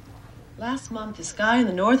 Last month, this guy in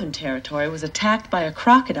the Northern Territory was attacked by a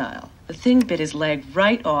crocodile. The thing bit his leg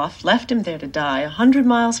right off, left him there to die 100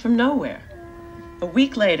 miles from nowhere. A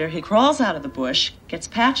week later, he crawls out of the bush, gets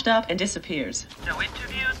patched up, and disappears. No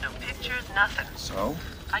interviews, no pictures, nothing. So?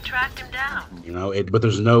 I tracked him down. But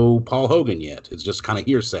there's no Paul Hogan yet. It's just kind of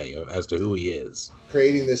hearsay as to who he is.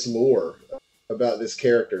 Creating this lore about this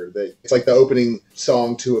character, that it's like the opening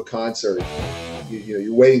song to a concert.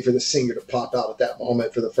 You're waiting for the singer to pop out at that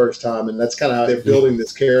moment for the first time, and that's kind of how they're building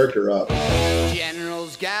this character up.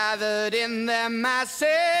 Generals gathered in their masses,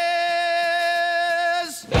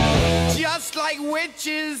 just like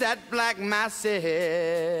witches at black masses.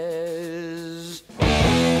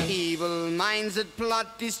 Evil minds that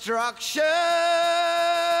plot destruction,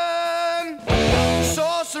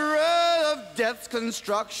 sorcerer of death's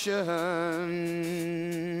construction.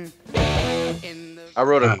 I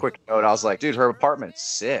wrote a quick note. I was like, dude, her apartment's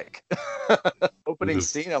sick. Opening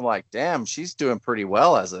scene, I'm like, damn, she's doing pretty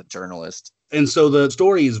well as a journalist. And so the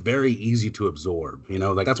story is very easy to absorb.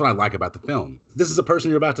 That's what I like about the film. This is the person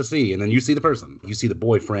you're about to see, and then you see the person. You see the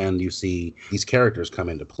boyfriend, you see these characters come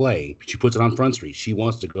into play. She puts it on Front Street. She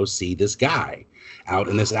wants to go see this guy out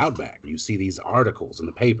in this outback. You see these articles in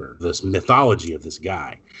the paper, this mythology of this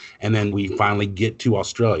guy. And then we finally get to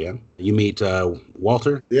Australia. You meet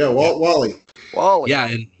Walter. Yeah, Wally. Wally.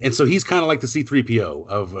 Yeah, and so he's kind of like the C-3PO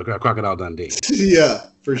of Crocodile Dundee. Yeah,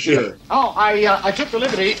 for sure. Oh, I took the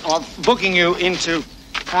liberty of booking you into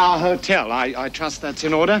our hotel. I trust that's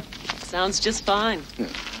in order? Sounds just fine.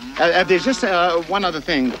 There's just one other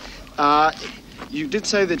thing. You did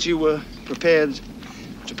say that you were prepared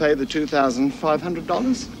to pay the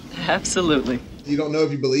 $2,500? Absolutely. You don't know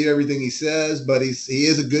if you believe everything he says, but he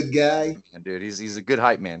is a good guy. And dude, he's a good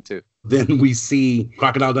hype man, too. Then we see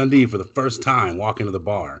Crocodile Dundee for the first time walk into the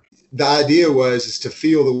bar. The idea is to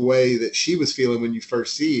feel the way that she was feeling when you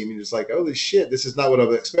first see him. You're just like, holy shit, this is not what I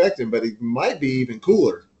was expecting, but he might be even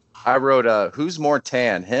cooler. I wrote, who's more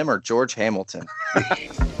tan, him or George Hamilton?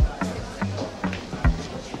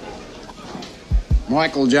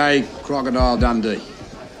 Michael J. Crocodile Dundee.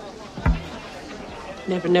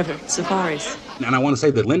 Never. Safaris. And I want to say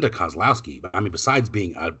that Linda Kozlowski, besides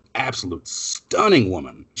being an absolute stunning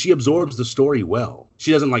woman, she absorbs the story well.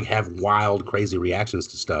 She doesn't have wild, crazy reactions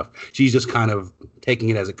to stuff. She's just kind of taking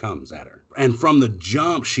it as it comes at her. And from the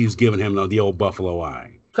jump, she's giving him the old buffalo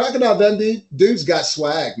eye. Crocodile Dundee, dude's got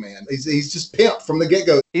swag, man. He's just pimped from the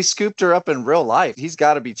get-go. He scooped her up in real life. He's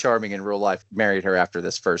got to be charming in real life. Married her after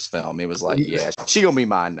this first film. He was like, yeah, she gonna be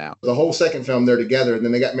mine now. The whole second film, they're together, and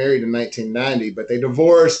then they got married in 1990, but they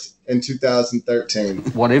divorced in 2013.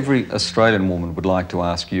 What every Australian woman would like to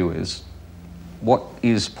ask you is, what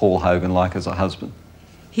is Paul Hogan like as a husband?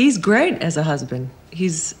 He's great as a husband.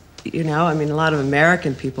 He's, a lot of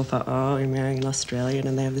American people thought, oh, you're marrying an Australian,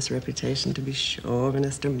 and they have this reputation to be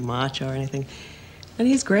chauvinist or macho or anything. And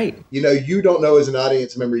he's great. You don't know as an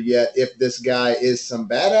audience member yet if this guy is some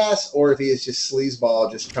badass or if he is just sleazeball,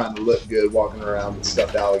 just trying to look good, walking around with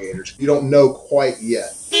stuffed alligators. You don't know quite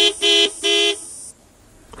yet.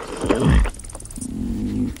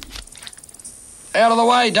 Out of the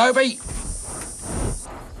way, Dopey!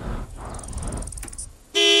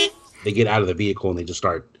 They get out of the vehicle and they just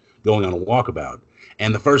start going on a walkabout.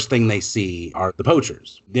 And the first thing they see are the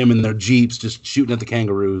poachers, them in their Jeeps just shooting at the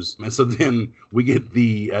kangaroos. And so then we get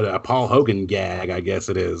the Paul Hogan gag, I guess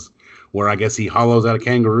it is, where I guess he hollows out a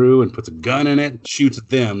kangaroo and puts a gun in it, shoots at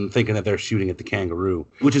them, thinking that they're shooting at the kangaroo,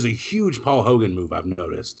 which is a huge Paul Hogan move, I've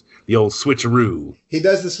noticed. The old switcheroo. He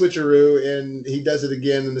does the switcheroo, and he does it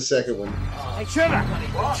again in the second one. Hey,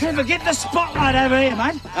 Trevor, get the spotlight over here,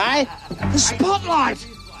 mate. Hey? The spotlight!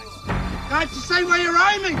 Don't you see where you're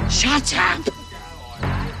aiming? Shut up!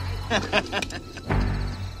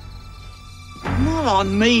 Not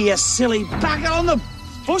on me, you silly bugger, on the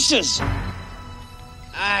bushes.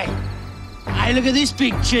 Hey, look at this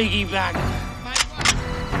big cheeky bugger.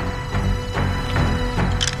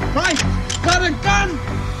 Hey, got a gun!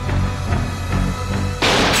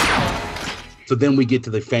 So then we get to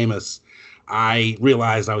the famous, I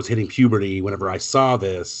realized I was hitting puberty whenever I saw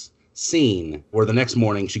this scene where the next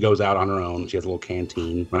morning she goes out on her own. She has a little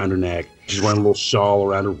canteen around her neck. She's wearing a little shawl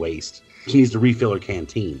around her waist. She needs to refill her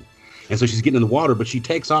canteen. And so she's getting in the water, but she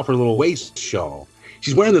takes off her little waist shawl.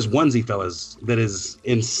 She's wearing this onesie, fellas, that is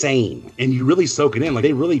insane. And you really soak it in. Like,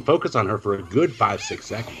 they really focus on her for a good 5-6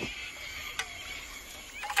 seconds.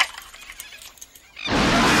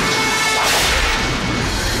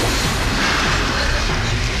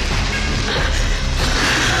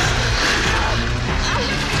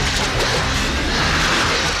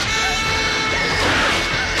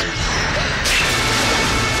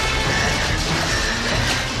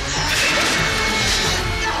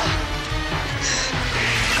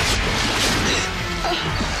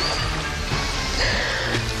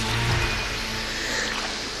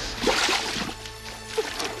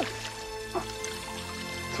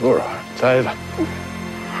 It's all right. It's over.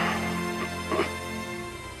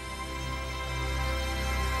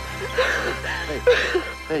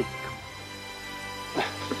 Hey.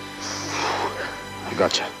 I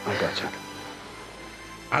gotcha.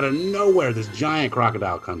 Out of nowhere, this giant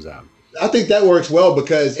crocodile comes out. I think that works well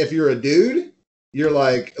because if you're a dude, you're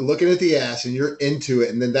like looking at the ass and you're into it,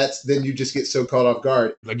 and then you just get so caught off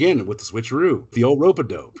guard. Again, with the switcheroo, the old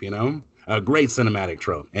rope-a-dope, you know? A great cinematic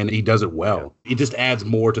trope, and he does it well. It just adds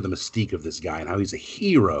more to the mystique of this guy and how he's a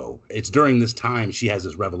hero. It's during this time she has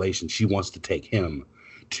this revelation. She wants to take him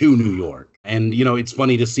to New York. And, you know, it's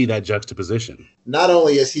funny to see that juxtaposition. Not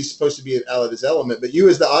only is he supposed to be out of his element, but you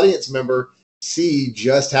as the audience member see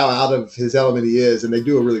just how out of his element he is, and they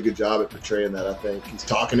do a really good job at portraying that, I think. He's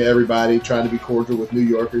talking to everybody, trying to be cordial with New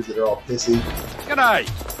Yorkers that are all pissy. G'day.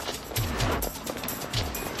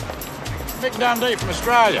 Mick Dundee from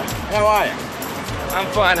Australia. How are you?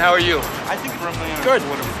 I'm fine. How are you? I think we're only on good.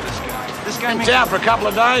 With this guy. This guy in town for a couple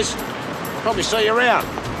of days. Probably see you around.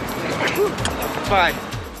 Bye.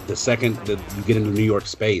 The second that you get into New York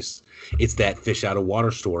space, it's that fish out of water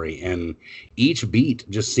story, and each beat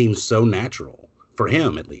just seems so natural for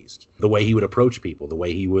him, at least. The way he would approach people, the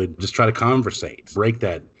way he would just try to conversate, break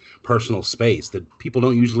that personal space that people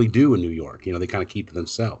don't usually do in New York. You know, they kind of keep to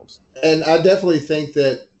themselves. And I definitely think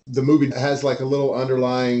that the movie has like a little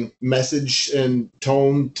underlying message and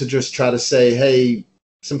tone to just try to say, hey,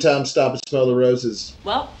 sometimes stop and smell the roses.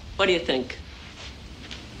 Well, what do you think?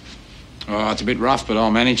 Oh, it's a bit rough, but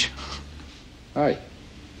I'll manage. Hey,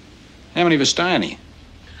 how many of us staying here?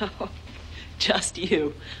 Oh, just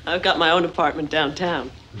you. I've got my own apartment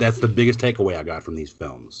downtown. That's the biggest takeaway I got from these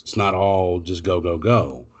films. It's not all just go, go,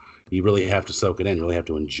 go. You really have to soak it in. You really have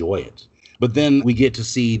to enjoy it. But then we get to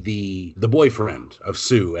see the boyfriend of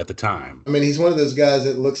Sue at the time. I mean, he's one of those guys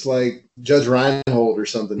that looks like Judge Reinhold or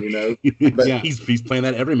something, you know? But yeah, he's playing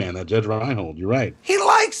that everyman, that Judge Reinhold. You're right. He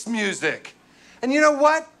likes music. And you know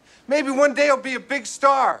what? Maybe one day he'll be a big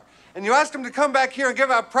star. And you ask him to come back here and give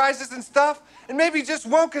out prizes and stuff, and maybe he just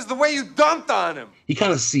won't because the way you dumped on him. He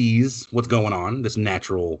kind of sees what's going on, this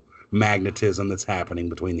natural magnetism that's happening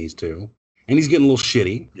between these two. And he's getting a little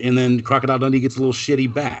shitty. And then Crocodile Dundee gets a little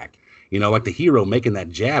shitty back. You know, like the hero making that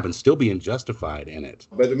jab and still being justified in it.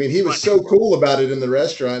 But, I mean, he was so cool about it in the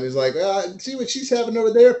restaurant. He's like, see what she's having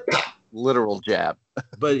over there? Literal jab.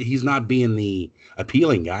 But he's not being the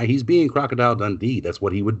appealing guy. He's being Crocodile Dundee. That's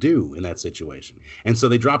what he would do in that situation. And so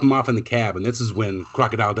they drop him off in the cab, and this is when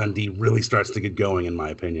Crocodile Dundee really starts to get going, in my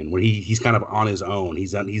opinion, where he's kind of on his own.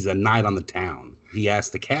 He's a night on the town. He asks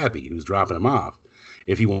the cabbie who's dropping him off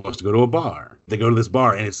if he wants to go to a bar. They go to this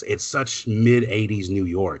bar, and it's such mid-'80s New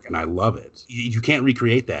York, and I love it. You can't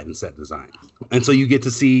recreate that in set design. And so you get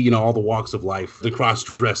to see, you know, all the walks of life, the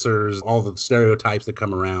cross-dressers, all the stereotypes that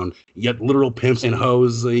come around, yet literal pimps and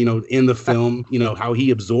hoes, you know, in the film, you know, how he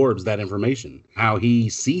absorbs that information, how he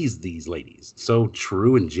sees these ladies. So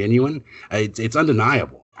true and genuine. It's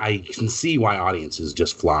undeniable. I can see why audiences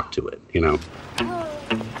just flock to it, you know.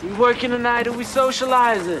 We working tonight or we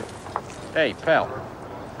socializing? Hey, pal.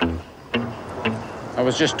 I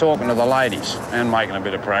was just talking to the ladies and making a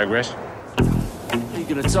bit of progress. Are you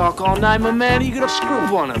gonna talk all night, my man, or you gonna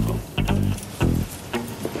screw one of them?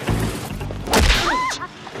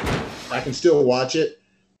 I can still watch it,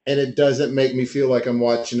 and it doesn't make me feel like I'm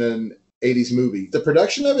watching an 80s movie. The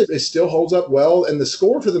production of it still holds up well, and the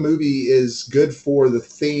score for the movie is good for the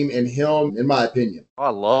theme and him, in my opinion. Oh, I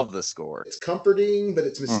love the score. It's comforting, but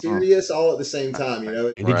it's mysterious all at the same time, you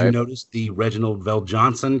know? And did you notice the Reginald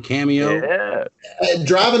VelJohnson cameo? Yeah. And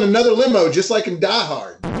driving another limo, just like in Die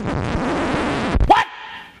Hard.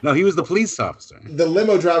 No, he was the police officer. The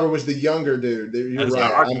limo driver was the younger dude. You're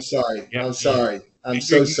right. I'm sorry. Yeah. I'm sorry. I'm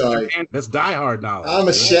so sorry. That's Die Hard knowledge. I'm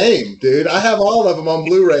ashamed, dude. I have all of them on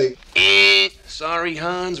Blu-ray. Sorry,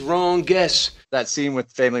 Hans, wrong guess. That scene with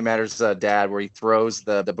Family Matters' dad where he throws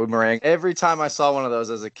the boomerang. Every time I saw one of those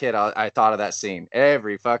as a kid, I thought of that scene.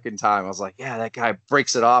 Every fucking time. I was like, yeah, that guy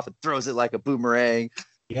breaks it off and throws it like a boomerang.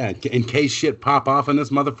 Yeah, in case shit pop off in this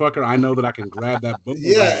motherfucker, I know that I can grab that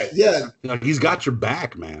boomerang. Yeah. He's got your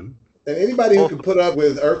back, man. And anybody who can put up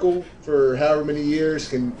with Urkel for however many years,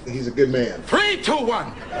 he's a good man. 3, 2, 1.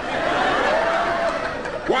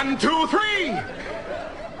 1, 2, 3.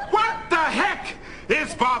 What the heck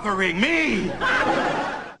is bothering me?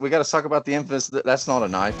 We got to talk about the infamous "that's not a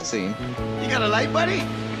knife" scene. You got a light, buddy?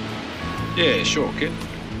 Yeah, sure, kid.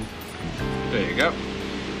 There you go.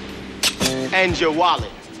 And your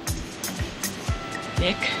wallet.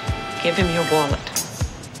 Nick, give him your wallet.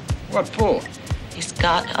 What for? He's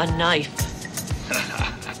got a knife.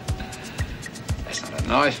 That's not a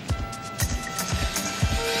knife.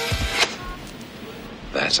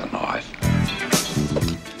 That's a knife.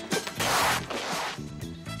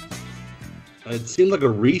 It seemed like a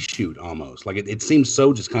reshoot almost. Like it seems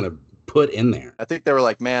so just kind of put in there. I think they were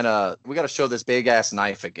like, man, we got to show this big ass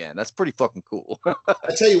knife again. That's pretty fucking cool. I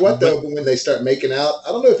tell you what, though, when they start making out,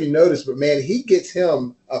 I don't know if you noticed, but man, he gets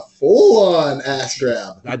him a full-on ass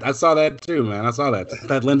grab. I saw that too, man. I saw that.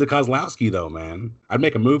 That Linda Kozlowski, though, man. I'd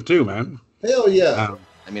make a move too, man. Hell yeah.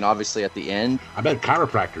 I mean, obviously at the end, I bet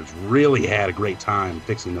chiropractors really had a great time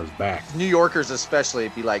fixing those backs. New Yorkers especially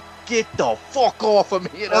be like, get the fuck off of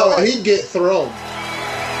me. You know? Oh, he'd get thrown.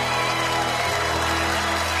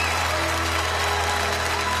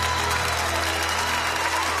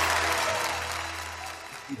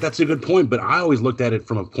 That's a good point, but I always looked at it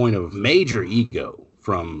from a point of major ego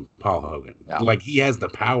from Paul Hogan. Yeah. Like, he has the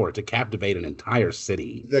power to captivate an entire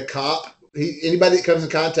city. The cop, anybody that comes in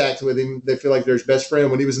contact with him, they feel like they're his best friend.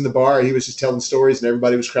 When he was in the bar, he was just telling stories and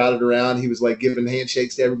everybody was crowded around. He was like giving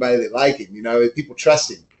handshakes to everybody that like him. You know, people trust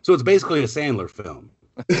him. So it's basically a Sandler film.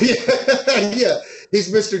 Yeah,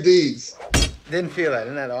 he's Mr. Deeds. Didn't feel that.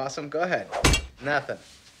 Isn't that awesome? Go ahead. Nothing.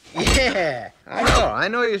 Yeah, I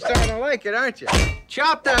know you're starting to like it, aren't you?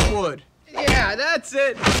 Chop that wood. Yeah, that's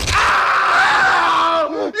it.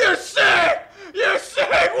 Ow! You're sick! You're sick!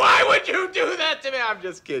 Why would you do that to me? I'm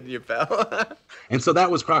just kidding you, pal. And so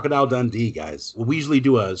that was Crocodile Dundee, guys. We usually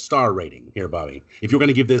do a star rating here, Bobby. If you're going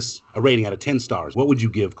to give this a rating out of 10 stars, what would you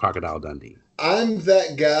give Crocodile Dundee? I'm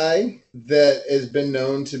that guy that has been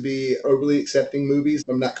known to be overly accepting movies.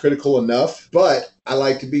 I'm not critical enough, but I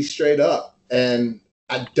like to be straight up. And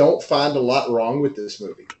I don't find a lot wrong with this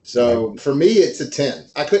movie. So for me, it's a 10.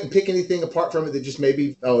 I couldn't pick anything apart from it that just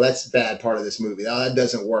maybe, oh, that's the bad part of this movie. Oh, that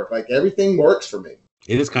doesn't work. Like, everything works for me.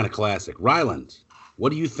 It is kind of classic. Ryland,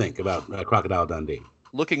 what do you think about Crocodile Dundee?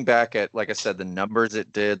 Looking back at, like I said, the numbers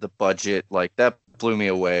it did, the budget, like that blew me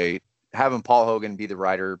away. Having Paul Hogan be the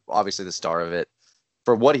writer, obviously the star of it,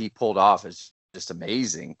 for what he pulled off is just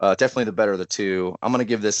amazing. Definitely the better of the two. I'm going to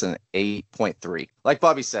give this an 8.3. Like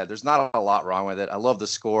Bobby said, there's not a lot wrong with it. I love the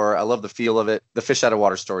score. I love the feel of it. The fish out of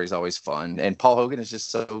water story is always fun. And Paul Hogan is just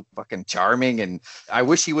so fucking charming. And I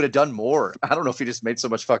wish he would have done more. I don't know if he just made so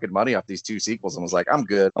much fucking money off these two sequels and was like, I'm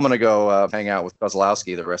good. I'm going to go hang out with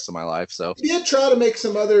Kozlowski the rest of my life. So he did try to make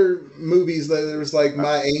some other movies. There was like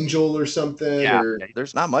My Angel or something. Yeah,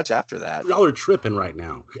 there's not much after that. Y'all are tripping right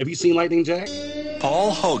now. Have you seen Lightning Jack?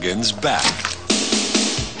 Paul Hogan's back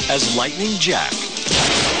as Lightning Jack.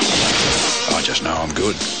 I just know I'm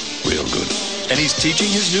good. Real good. And he's teaching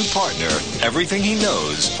his new partner everything he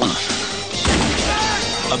knows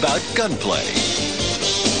about gunplay.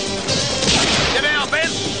 Get out,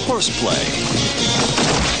 Ben! Horseplay.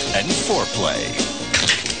 And foreplay.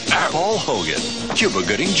 Paul Hogan, Cuba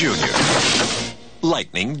Gooding Jr.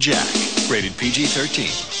 Lightning Jack. Rated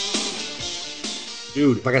PG-13.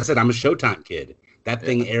 Dude, like I said, I'm a Showtime kid. That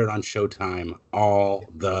thing aired on Showtime all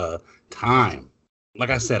the time.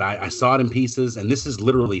 Like I said, I saw it in pieces, and this is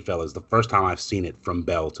literally, fellas, the first time I've seen it from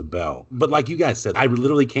bell to bell. But like you guys said, I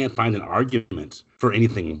literally can't find an argument for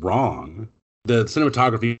anything wrong. The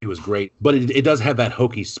cinematography was great, but it does have that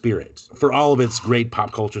hokey spirit. For all of its great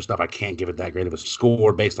pop culture stuff, I can't give it that great of a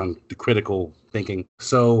score based on the critical thinking.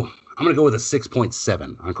 So I'm going to go with a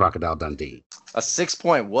 6.7 on Crocodile Dundee. A 6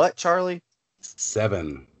 point what, Charlie?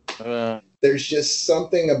 7. There's just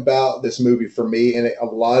something about this movie for me, and a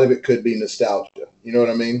lot of it could be nostalgia. You know what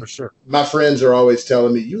I mean? For sure. My friends are always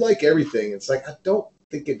telling me, you like everything. It's like, I don't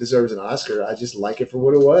think it deserves an Oscar. I just like it for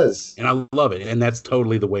what it was. And I love it. And that's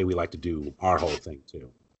totally the way we like to do our whole thing, too.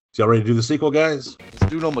 So y'all ready to do the sequel, guys?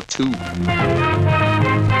 Let's do number 2.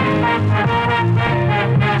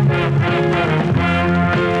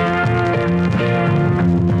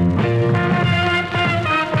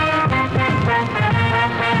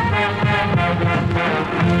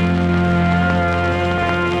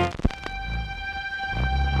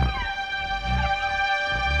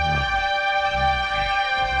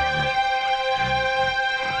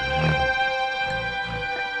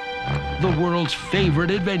 world's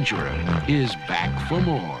favorite adventurer is back for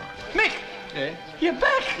more. Mick! Yeah? You're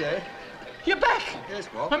back! Yeah? You're back! Yes,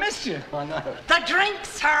 Bob. I missed you. I know. The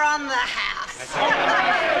drinks are on the house.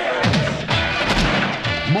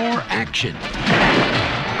 More action.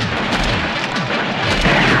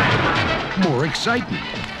 More excitement.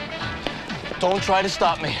 Don't try to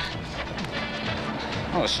stop me.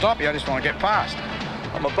 Oh, stop you. I just want to get past.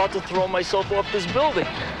 I'm about to throw myself off this building.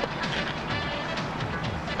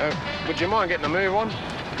 Would you mind getting a move on?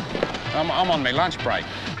 I'm on my lunch break.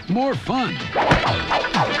 More fun.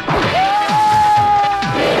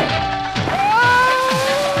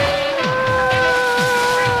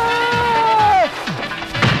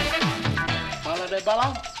 Holiday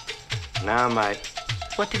Bello? Nah, mate.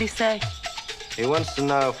 What did he say? He wants to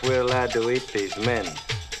know if we're allowed to eat these men.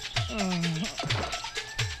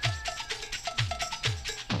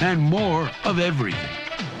 And more of everything.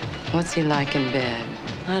 What's he like in bed?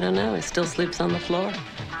 I don't know. He still sleeps on the floor.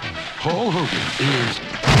 Paul Hogan is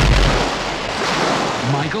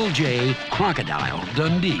Michael J. Crocodile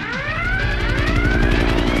Dundee.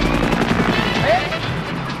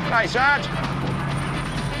 Hey, Sarge.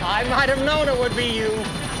 I might have known it would be you.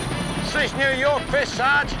 It's this New York fish,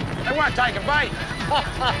 Sarge. They won't take a bite.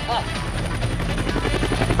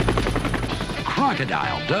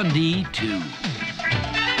 Crocodile Dundee 2.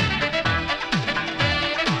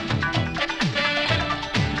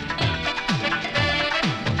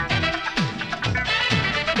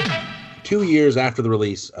 Two years after the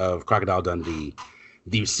release of Crocodile Dundee,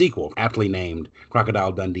 the sequel, aptly named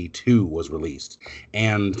Crocodile Dundee 2, was released.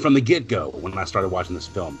 And from the get-go, when I started watching this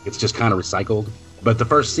film, it's just kind of recycled. But the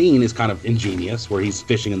first scene is kind of ingenious, where he's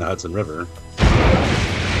fishing in the Hudson River.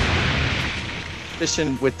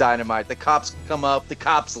 Fishing with dynamite. The cops come up. The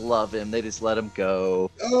cops love him. They just let him go.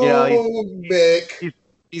 Oh, Mick.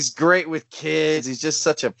 He's great with kids. He's just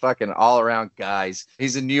such a fucking all-around guy.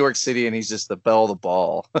 He's in New York City, and he's just the belle of the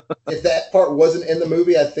ball. If that part wasn't in the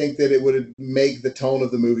movie, I think that it would make the tone of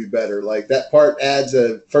the movie better. Like, that part adds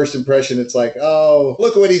a first impression. It's like, oh,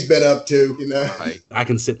 look at what he's been up to, you know? I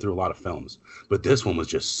can sit through a lot of films, but this one was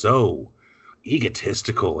just so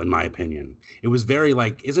egotistical, in my opinion. It was very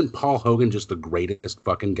like, isn't Paul Hogan just the greatest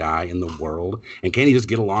fucking guy in the world? And can't he just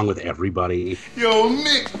get along with everybody? Yo,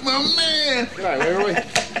 Mick, my man. Right, where are we?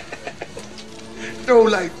 So,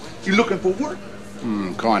 like, you looking for work?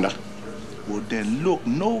 Kinda. Well, then look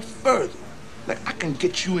no further. Like, I can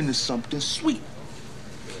get you into something sweet.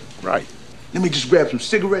 Right. Let me just grab some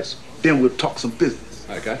cigarettes, then we'll talk some business.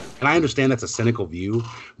 Okay. And I understand that's a cynical view,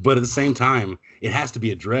 but at the same time, it has to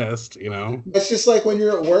be addressed, you know? It's just like when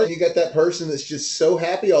you're at work, you got that person that's just so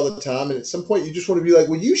happy all the time, and at some point you just want to be like,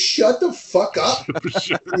 will you shut the fuck up?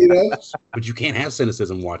 Sure. You know? But you can't have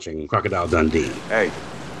cynicism watching Crocodile Dundee. Hey,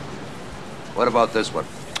 what about this one?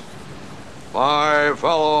 My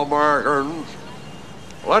fellow Americans,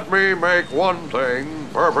 let me make one thing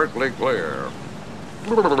perfectly clear.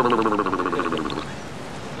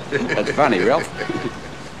 That's funny, Ralph.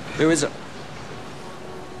 Who is it?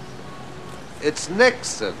 It's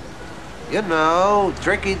Nixon. You know,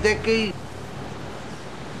 Tricky Dicky.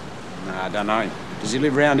 Nah, I don't know. Does he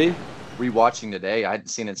live around here? Rewatching today, I hadn't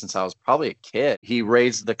seen it since I was probably a kid. He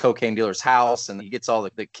raised the cocaine dealer's house, and he gets all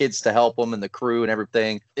the kids to help him and the crew and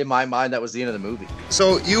everything. In my mind, that was the end of the movie.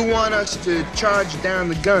 So you want us to charge down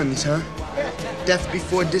the guns, huh? Death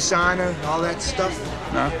before dishonor, all that stuff?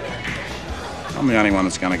 No. I'm the only one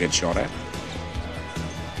that's going to get shot at.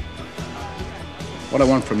 What I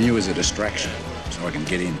want from you is a distraction, so I can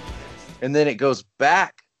get in. And then it goes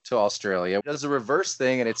back to Australia. It does a reverse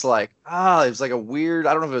thing, and it's like, it was like a weird,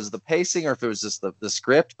 I don't know if it was the pacing or if it was just the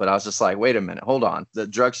script, but I was just like, wait a minute, hold on. The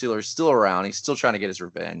drug dealer is still around. He's still trying to get his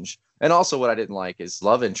revenge. And also what I didn't like is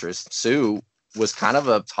love interest, Sue, was kind of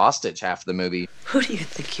a hostage half the movie. Who do you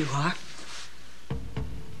think you are?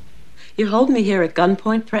 You hold me here at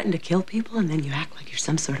gunpoint, threaten to kill people, and then you act like you're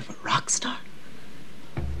some sort of a rock star?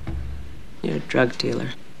 You're a drug dealer.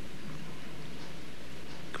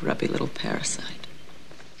 Grubby little parasite.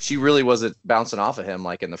 She really wasn't bouncing off of him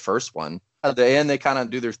like in the first one. At the end, they kind of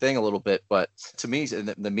do their thing a little bit, but to me,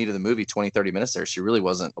 in the meat of the movie, 20, 30 minutes there, she really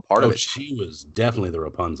wasn't a part of it. She was definitely the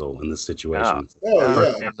Rapunzel in this situation.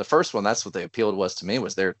 Yeah. The first one, that's what the appeal was to me,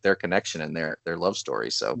 was their connection and their love story.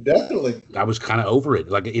 So definitely, I was kind of over it.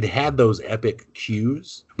 Like, it had those epic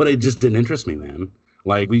cues, but it just didn't interest me, man.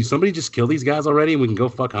 Like, will somebody just kill these guys already and we can go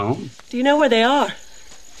fuck home? Do you know where they are?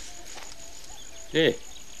 Yeah.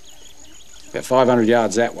 About 500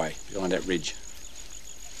 yards that way, behind that ridge.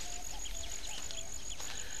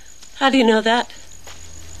 How do you know that?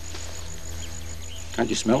 Can't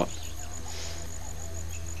you smell it?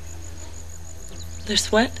 Their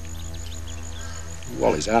sweat?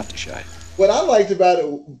 Wally's after Shy. What I liked about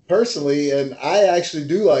it personally, and I actually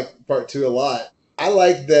do like part 2 a lot, I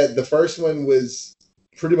liked that the first one was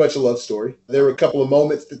pretty much a love story. There were a couple of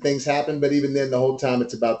moments that things happened, but even then, the whole time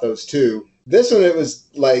it's about those two. This one, it was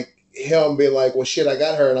like him being like, well, shit, I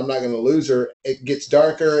got her and I'm not going to lose her. It gets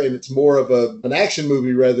darker and it's more of an action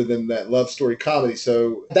movie rather than that love story comedy.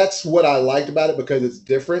 So that's what I liked about it because it's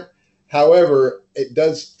different. However, it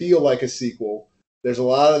does feel like a sequel. There's a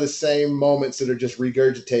lot of the same moments that are just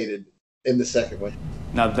regurgitated in the second one.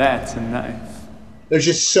 Now that's a knife. There's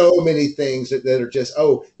just so many things that are just,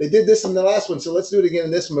 oh, they did this in the last one, so let's do it again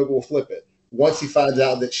in this one, but we'll flip it. Once he finds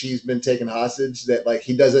out that she's been taken hostage, that like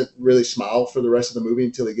he doesn't really smile for the rest of the movie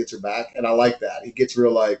until he gets her back. And I like that. He gets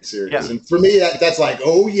real like serious. Yeah. And for me, that's like,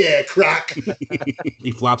 oh yeah, crack.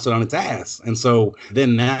 He flops it on its ass. And so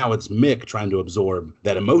then now it's Mick trying to absorb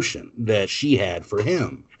that emotion that she had for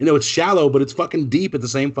him. You know, it's shallow, but it's fucking deep at the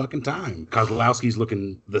same fucking time. Kozlowski's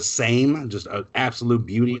looking the same, just an absolute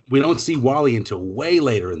beauty. We don't see Wally until way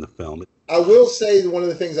later in the film. I will say one of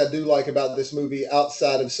the things I do like about this movie,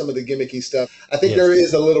 outside of some of the gimmicky stuff, I think there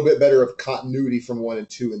is a little bit better of continuity from 1 and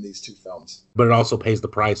 2 in these two films. But it also pays the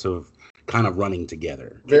price of kind of running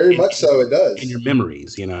together. Very much so, it does. And your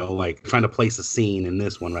memories, you know, like trying to place a scene in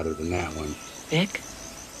this one rather than that one. Vic,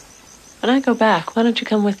 when I go back, why don't you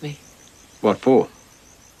come with me? What for?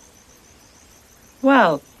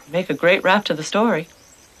 Well, make a great wrap to the story.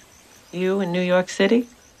 You in New York City?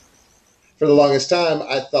 For the longest time,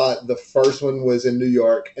 I thought the first one was in New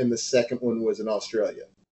York and the second one was in Australia.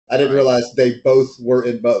 I didn't realize they both were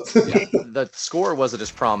in both. Yeah. The score wasn't as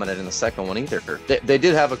prominent in the second one either. They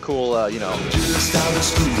did have a cool, you know. Just out of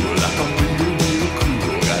school, like I'm real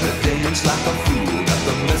cool. Gotta dance like a fool. Got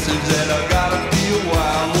the message that I gotta be a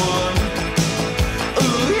wild one.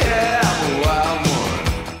 Ooh, yeah, I'm a wild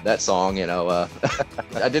one. That song, you know,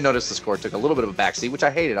 I did notice the score took a little bit of a backseat, which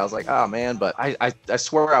I hated. I was like, oh man, but I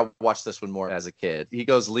swear I watched this one more as a kid. He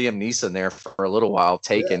goes Liam Neeson there for a little while,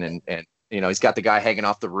 taken and you know, he's got the guy hanging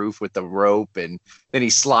off the roof with the rope, and then he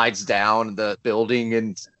slides down the building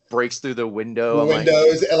and breaks through the window.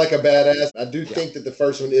 Windows, like a badass. I do think that the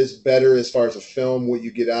first one is better as far as a film, what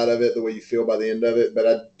you get out of it, the way you feel by the end of it. But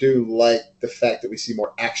I do like the fact that we see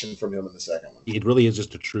more action from him in the second one. It really is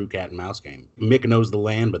just a true cat and mouse game. Mick knows the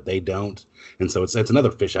land, but they don't, and so it's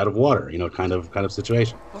another fish out of water, you know, kind of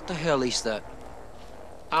situation. What the hell is that?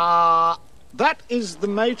 That is the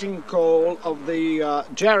mating call of the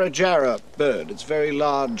Jarra Jarra bird. It's a very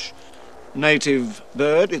large native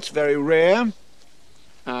bird. It's very rare.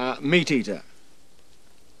 Meat eater.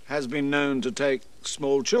 Has been known to take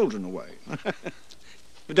small children away.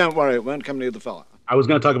 But don't worry, it won't come near the fire. I was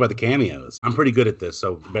going to talk about the cameos. I'm pretty good at this,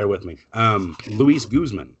 so bear with me. Luis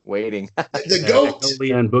Guzman. Waiting. The goat!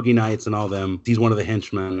 And Boogie Nights and all them. He's one of the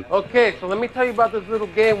henchmen. Okay, so let me tell you about this little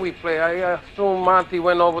game we play. I assume Monty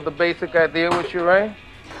went over the basic idea with you, right?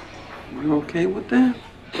 You okay with that?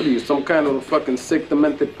 What are you, some kind of a fucking sick,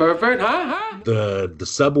 demented pervert, huh? The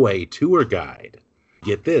subway tour guide,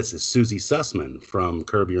 get this, is Susie Sussman from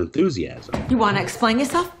Curb Your Enthusiasm. You want to explain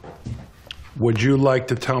yourself? Would you like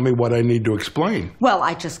to tell me what I need to explain? Well,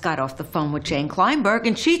 I just got off the phone with Jane Kleinberg,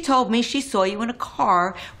 and she told me she saw you in a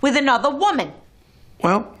car with another woman.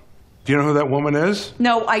 Well, do you know who that woman is?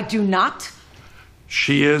 No, I do not.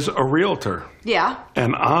 She is a realtor. Yeah.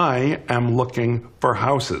 And I am looking for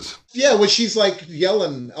houses. Yeah, when she's like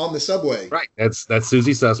yelling on the subway. Right. That's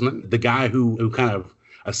Susie Sussman. The guy who kind of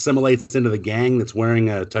assimilates into the gang that's wearing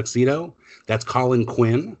a tuxedo, that's Colin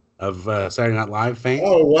Quinn of Saturday Night Live fame.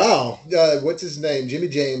 Oh, wow. What's his name? Jimmy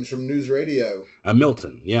James from News Radio.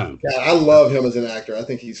 Milton, yeah. I love him as an actor. I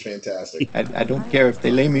think he's fantastic. I don't care if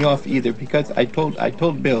they lay me off either, because I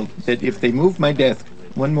told Bill that if they move my desk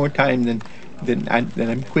one more time, then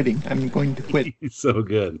I'm quitting. I'm going to quit. He's so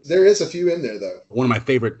good. There is a few in there, though. One of my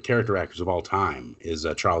favorite character actors of all time is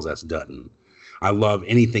Charles S. Dutton. I love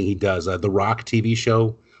anything he does. The Rock TV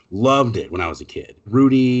show, loved it when I was a kid.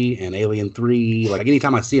 Rudy and Alien 3. Like,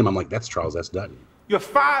 anytime I see him, I'm like, that's Charles S. Dutton. You're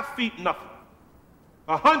 5 feet nothing,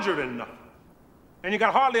 100 and nothing, and you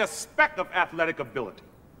got hardly a speck of athletic ability.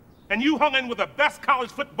 And you hung in with the best college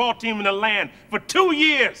football team in the land for 2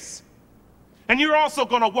 years. And you're also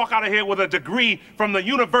gonna walk out of here with a degree from the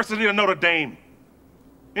University of Notre Dame.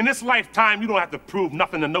 In this lifetime, you don't have to prove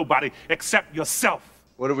nothing to nobody except yourself.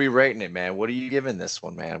 What are we rating it, man? What are you giving this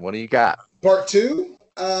one, man? What do you got? Part 2?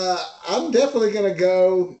 I'm definitely going to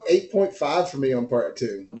go 8.5 for me on part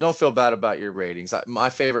 2. Don't feel bad about your ratings.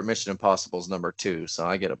 My favorite Mission Impossible is number 2, so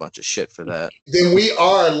I get a bunch of shit for that. Then we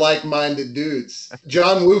are like-minded dudes.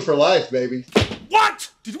 John Woo for life, baby.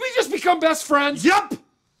 What? Did we just become best friends? Yup.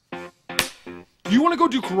 You want to go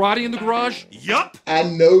do karate in the garage? Yup. I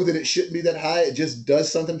know that it shouldn't be that high. It just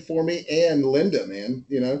does something for me. And Linda, man,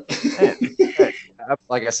 you know.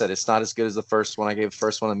 Like I said, it's not as good as the first one. I gave the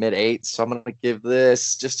first one a mid-8, so I'm going to give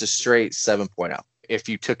this just a straight 7.0. If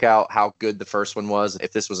you took out how good the first one was,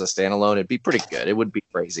 if this was a standalone, it'd be pretty good. It would be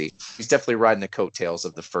crazy. He's definitely riding the coattails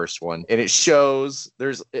of the first one. And it shows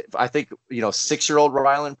I think, 6-year-old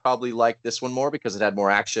Rylan probably liked this one more because it had more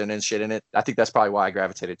action and shit in it. I think that's probably why I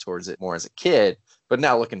gravitated towards it more as a kid. But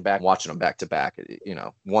now looking back, watching them back to back,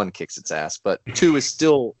 1 kicks its ass, but 2 is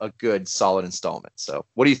still a good, solid installment. So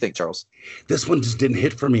what do you think, Charles? This one just didn't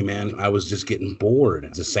hit for me, man. I was just getting bored.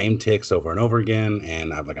 It's the same ticks over and over again,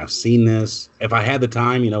 and I've seen this. If I had the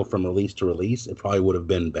time, from release to release, it probably would have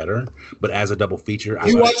been better. But as a double feature,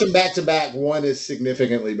 You watch them back to back, one is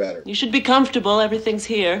significantly better. You should be comfortable. Everything's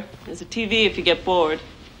here. There's a TV if you get bored.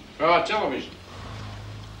 Oh, television.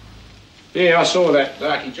 Yeah, I saw that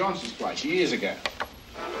Darky Johnson's place years ago.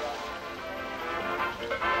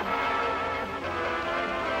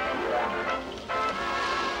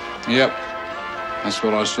 Yep, that's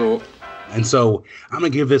what I saw. And so I'm gonna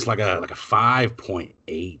give this like a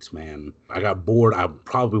 5.8, man. I got bored. I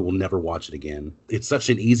probably will never watch it again. It's such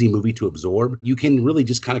an easy movie to absorb. You can really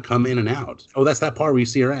just kind of come in and out. Oh, that's that part where you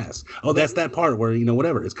see her ass. Oh, that's that part where,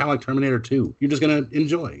 whatever. It's kind of like Terminator 2. You're just gonna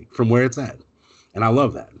enjoy from where it's at. And I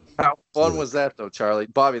love that. How fun was that, though, Charlie?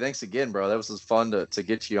 Bobby, thanks again, bro. That was fun to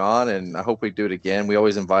get you on, and I hope we do it again. We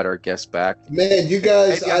always invite our guests back. Man, you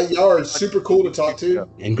guys, y'all are super cool to talk to.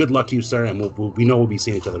 And good luck to you, sir, and we know we'll be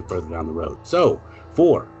seeing each other further down the road. So,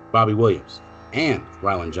 for Bobby Williams and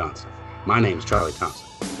Rylan Johnson, my name is Charlie Thompson,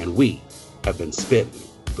 and we have been spitting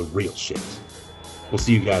the real shit. We'll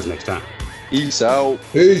see you guys next time. Peace out.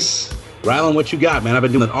 Peace. Rylan, what you got, man? I've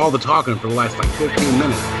been doing all the talking for the last 15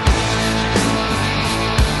 minutes.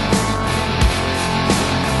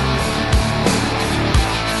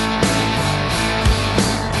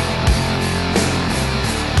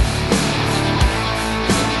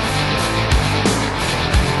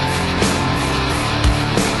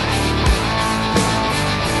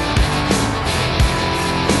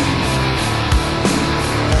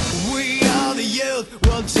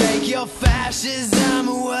 Fascism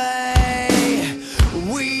away.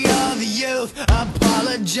 We are the youth,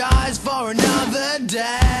 apologize for another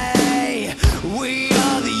day. We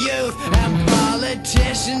are the youth, and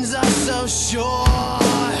politicians are so sure.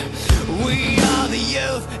 We are the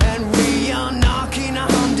youth, and we are knocking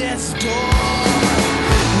on death's door.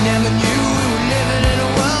 Never knew we were living in a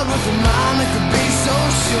world with a mind that could be so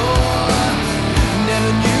sure.